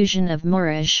mainly a fusion of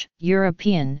Moorish,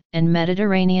 European, and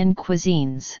Mediterranean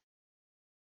cuisines.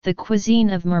 The cuisine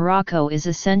of Morocco is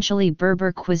essentially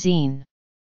Berber cuisine.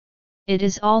 It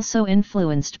is also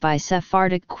influenced by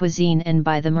Sephardic cuisine and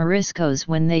by the Moriscos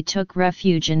when they took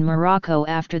refuge in Morocco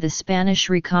after the Spanish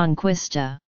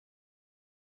Reconquista.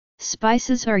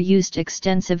 Spices are used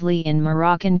extensively in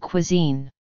Moroccan cuisine.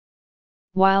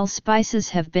 While spices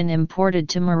have been imported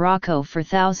to Morocco for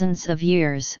thousands of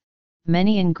years,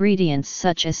 many ingredients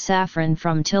such as saffron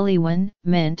from Tilouan,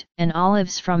 mint, and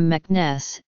olives from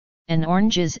Meknes, and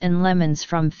oranges and lemons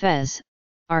from Fez,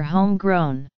 are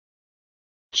homegrown.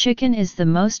 Chicken is the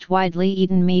most widely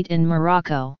eaten meat in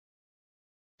Morocco.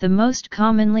 The most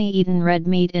commonly eaten red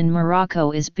meat in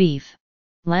Morocco is beef.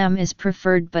 Lamb is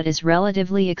preferred but is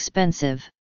relatively expensive.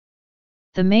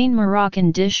 The main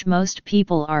Moroccan dish most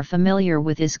people are familiar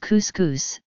with is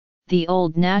couscous, the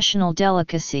old national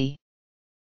delicacy.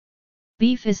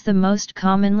 Beef is the most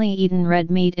commonly eaten red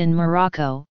meat in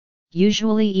Morocco,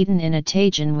 usually eaten in a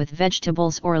tagine with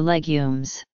vegetables or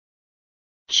legumes.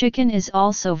 Chicken is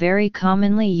also very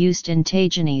commonly used in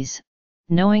tagines,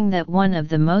 knowing that one of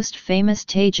the most famous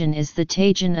tagine is the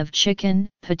tagine of chicken,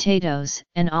 potatoes,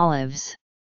 and olives.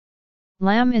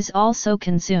 Lamb is also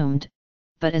consumed,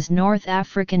 but as North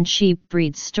African sheep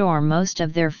breeds store most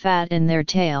of their fat in their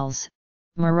tails,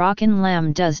 Moroccan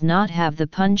lamb does not have the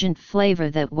pungent flavor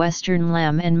that Western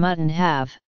lamb and mutton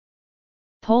have.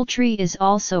 Poultry is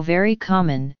also very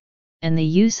common, and the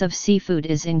use of seafood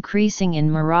is increasing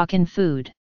in Moroccan food.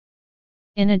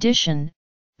 In addition,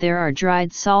 there are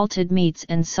dried salted meats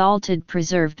and salted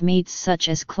preserved meats such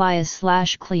as clia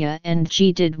and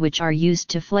jidid, which are used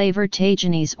to flavor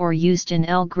tagines or used in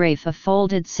el graif, a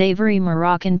folded savory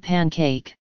Moroccan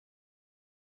pancake.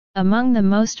 Among the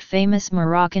most famous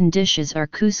Moroccan dishes are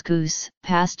couscous,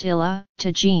 pastilla,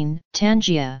 tagine,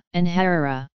 tangia, and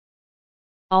harira.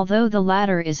 Although the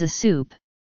latter is a soup,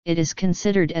 it is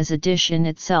considered as a dish in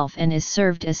itself and is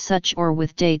served as such or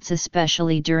with dates,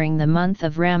 especially during the month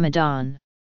of Ramadan.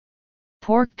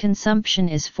 Pork consumption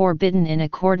is forbidden in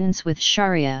accordance with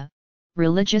Sharia,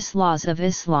 religious laws of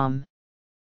Islam.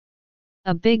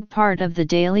 A big part of the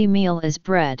daily meal is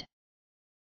bread.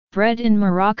 Bread in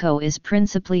Morocco is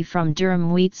principally from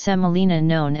durum wheat semolina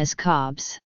known as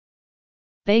cobs.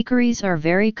 Bakeries are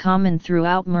very common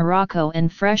throughout Morocco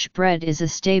and fresh bread is a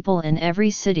staple in every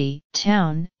city,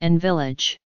 town, and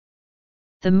village.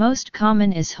 The most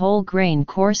common is whole grain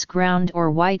coarse ground or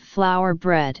white flour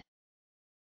bread.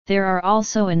 There are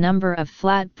also a number of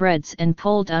flat breads and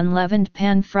pulled unleavened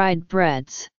pan-fried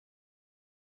breads.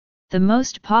 The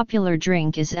most popular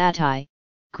drink is atay,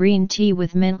 green tea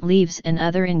with mint leaves and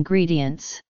other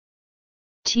ingredients.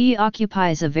 Tea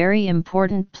occupies a very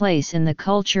important place in the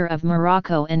culture of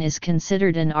Morocco and is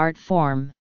considered an art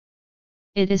form.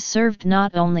 It is served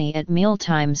not only at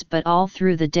mealtimes but all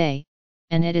through the day,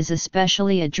 and it is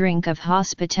especially a drink of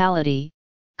hospitality,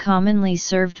 commonly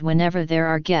served whenever there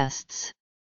are guests.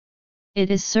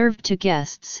 It is served to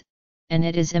guests, and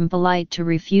it is impolite to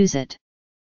refuse it.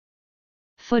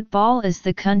 Football is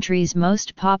the country's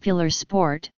most popular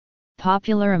sport,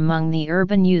 popular among the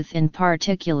urban youth in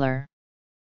particular.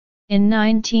 In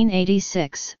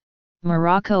 1986,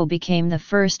 Morocco became the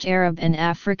first Arab and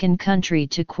African country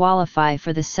to qualify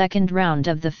for the second round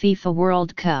of the FIFA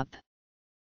World Cup.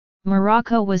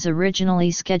 Morocco was originally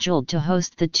scheduled to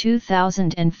host the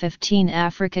 2015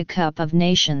 Africa Cup of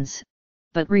Nations,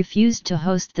 but refused to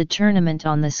host the tournament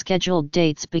on the scheduled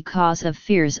dates because of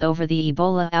fears over the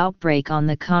Ebola outbreak on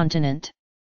the continent.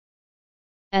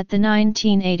 At the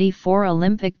 1984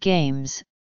 Olympic Games,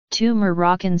 2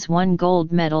 Moroccans won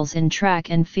gold medals in track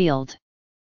and field.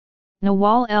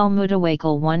 Nawal El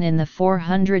Moutawakel won in the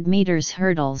 400 meters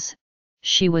hurdles.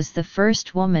 She was the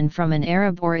first woman from an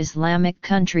Arab or Islamic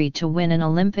country to win an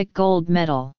Olympic gold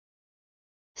medal.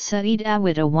 Saeed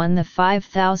Awita won the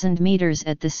 5,000 meters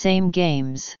at the same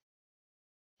games.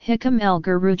 Hikam El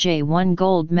Garoujay won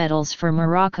gold medals for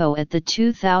Morocco at the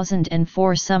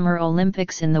 2004 Summer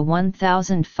Olympics in the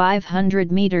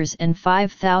 1,500 meters and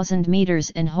 5,000 meters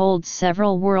and holds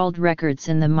several world records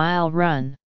in the mile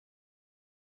run.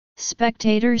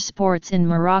 Spectator sports in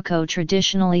Morocco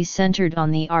traditionally centered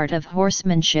on the art of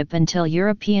horsemanship until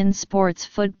European sports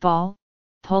football,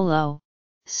 polo,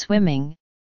 swimming,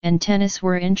 and tennis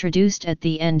were introduced at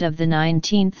the end of the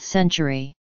 19th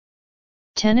century.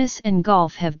 Tennis and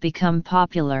golf have become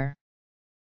popular.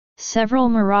 Several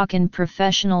Moroccan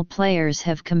professional players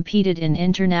have competed in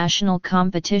international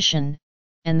competition,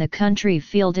 and the country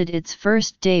fielded its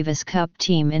first Davis Cup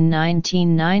team in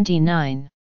 1999.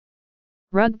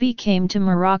 Rugby came to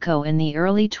Morocco in the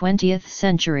early 20th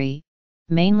century,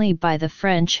 mainly by the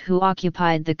French who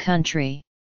occupied the country.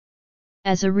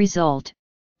 As a result,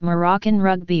 Moroccan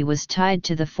rugby was tied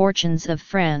to the fortunes of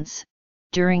France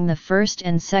during the First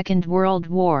and Second World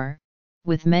War,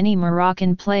 with many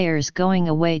Moroccan players going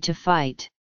away to fight.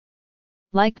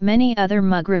 Like many other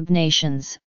Maghreb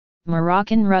nations,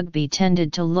 Moroccan rugby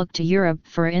tended to look to Europe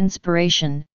for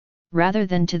inspiration, rather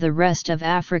than to the rest of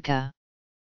Africa.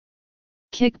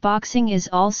 Kickboxing is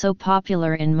also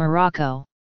popular in Morocco.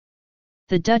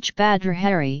 The Dutch Badr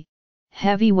Hari,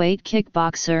 heavyweight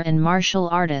kickboxer and martial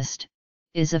artist,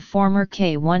 is a former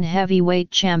K1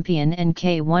 heavyweight champion and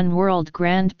K1 World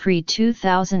Grand Prix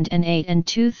 2008 and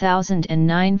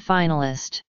 2009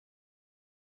 finalist.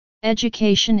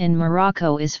 Education in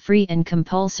Morocco is free and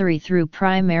compulsory through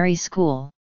primary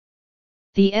school.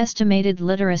 The estimated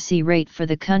literacy rate for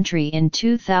the country in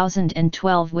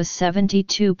 2012 was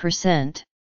 72%.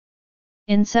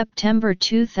 In September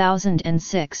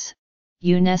 2006,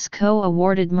 UNESCO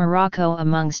awarded Morocco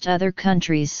amongst other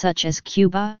countries such as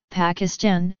Cuba,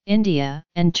 Pakistan, India,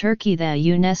 and Turkey the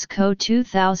UNESCO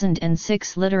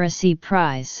 2006 Literacy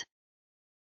Prize.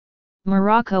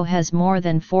 Morocco has more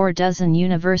than 4 dozen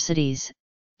universities,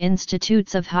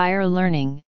 institutes of higher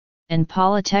learning, and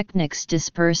polytechnics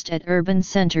dispersed at urban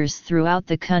centers throughout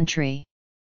the country.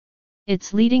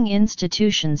 Its leading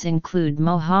institutions include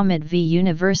Mohammed V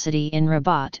University in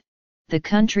Rabat, the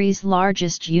country's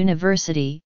largest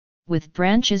university, with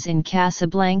branches in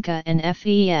Casablanca and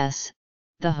Fes,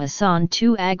 the Hassan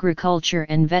II Agriculture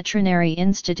and Veterinary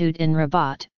Institute in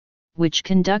Rabat, which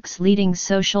conducts leading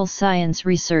social science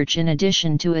research in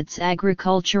addition to its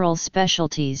agricultural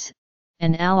specialties,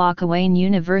 and Al Akhawain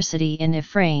University in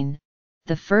Ifrane,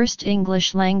 the first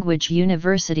English-language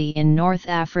university in North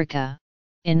Africa,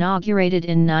 inaugurated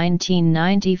in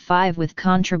 1995 with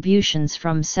contributions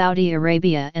from Saudi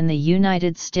Arabia and the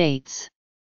United States.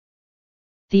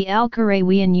 The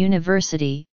Al-Qarawiyyin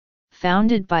University,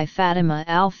 founded by Fatima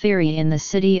al-Fihri in the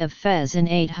city of Fez in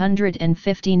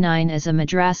 859 as a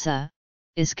madrasa,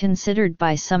 is considered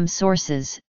by some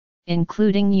sources,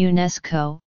 including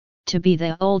UNESCO, to be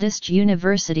the oldest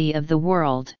university of the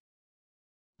world.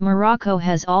 Morocco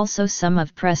has also some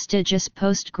of prestigious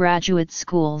postgraduate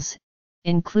schools,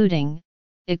 including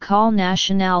École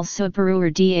Nationale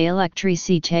Supérieure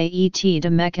d'Électricité et de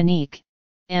Mécanique,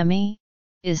 EMI,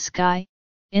 ISCI,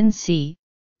 INSEE,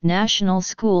 National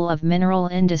School of Mineral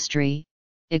Industry,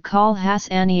 École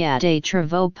Hassania des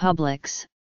Travaux Publics,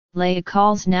 Les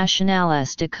Écoles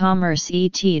Nationales de Commerce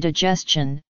et de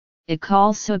Gestion,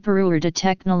 École Supérieure de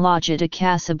Technologie de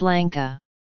Casablanca.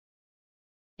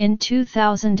 In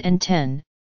 2010,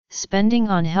 spending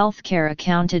on healthcare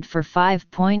accounted for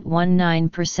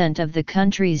 5.19% of the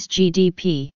country's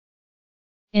GDP.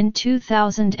 In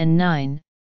 2009,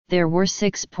 there were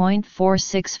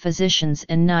 6.46 physicians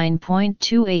and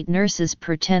 9.28 nurses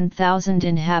per 10,000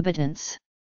 inhabitants.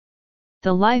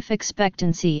 The life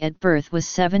expectancy at birth was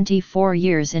 74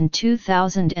 years in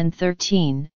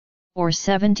 2013, or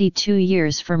 72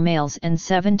 years for males and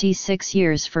 76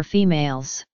 years for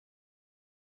females.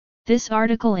 This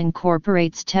article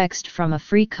incorporates text from a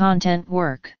free content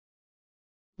work.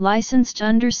 Licensed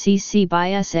under CC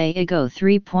by SA IGO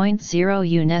 3.0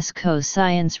 UNESCO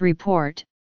Science Report,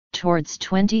 Towards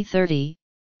 2030,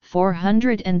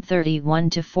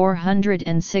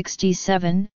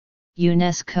 431-467,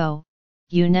 UNESCO,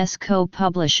 UNESCO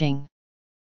Publishing.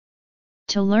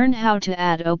 To learn how to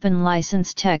add open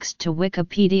license text to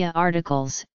Wikipedia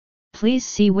articles, please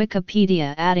see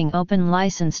Wikipedia Adding Open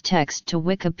License Text to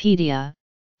Wikipedia.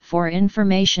 For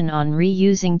information on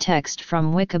reusing text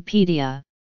from Wikipedia,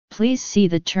 Please see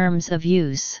the terms of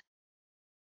use.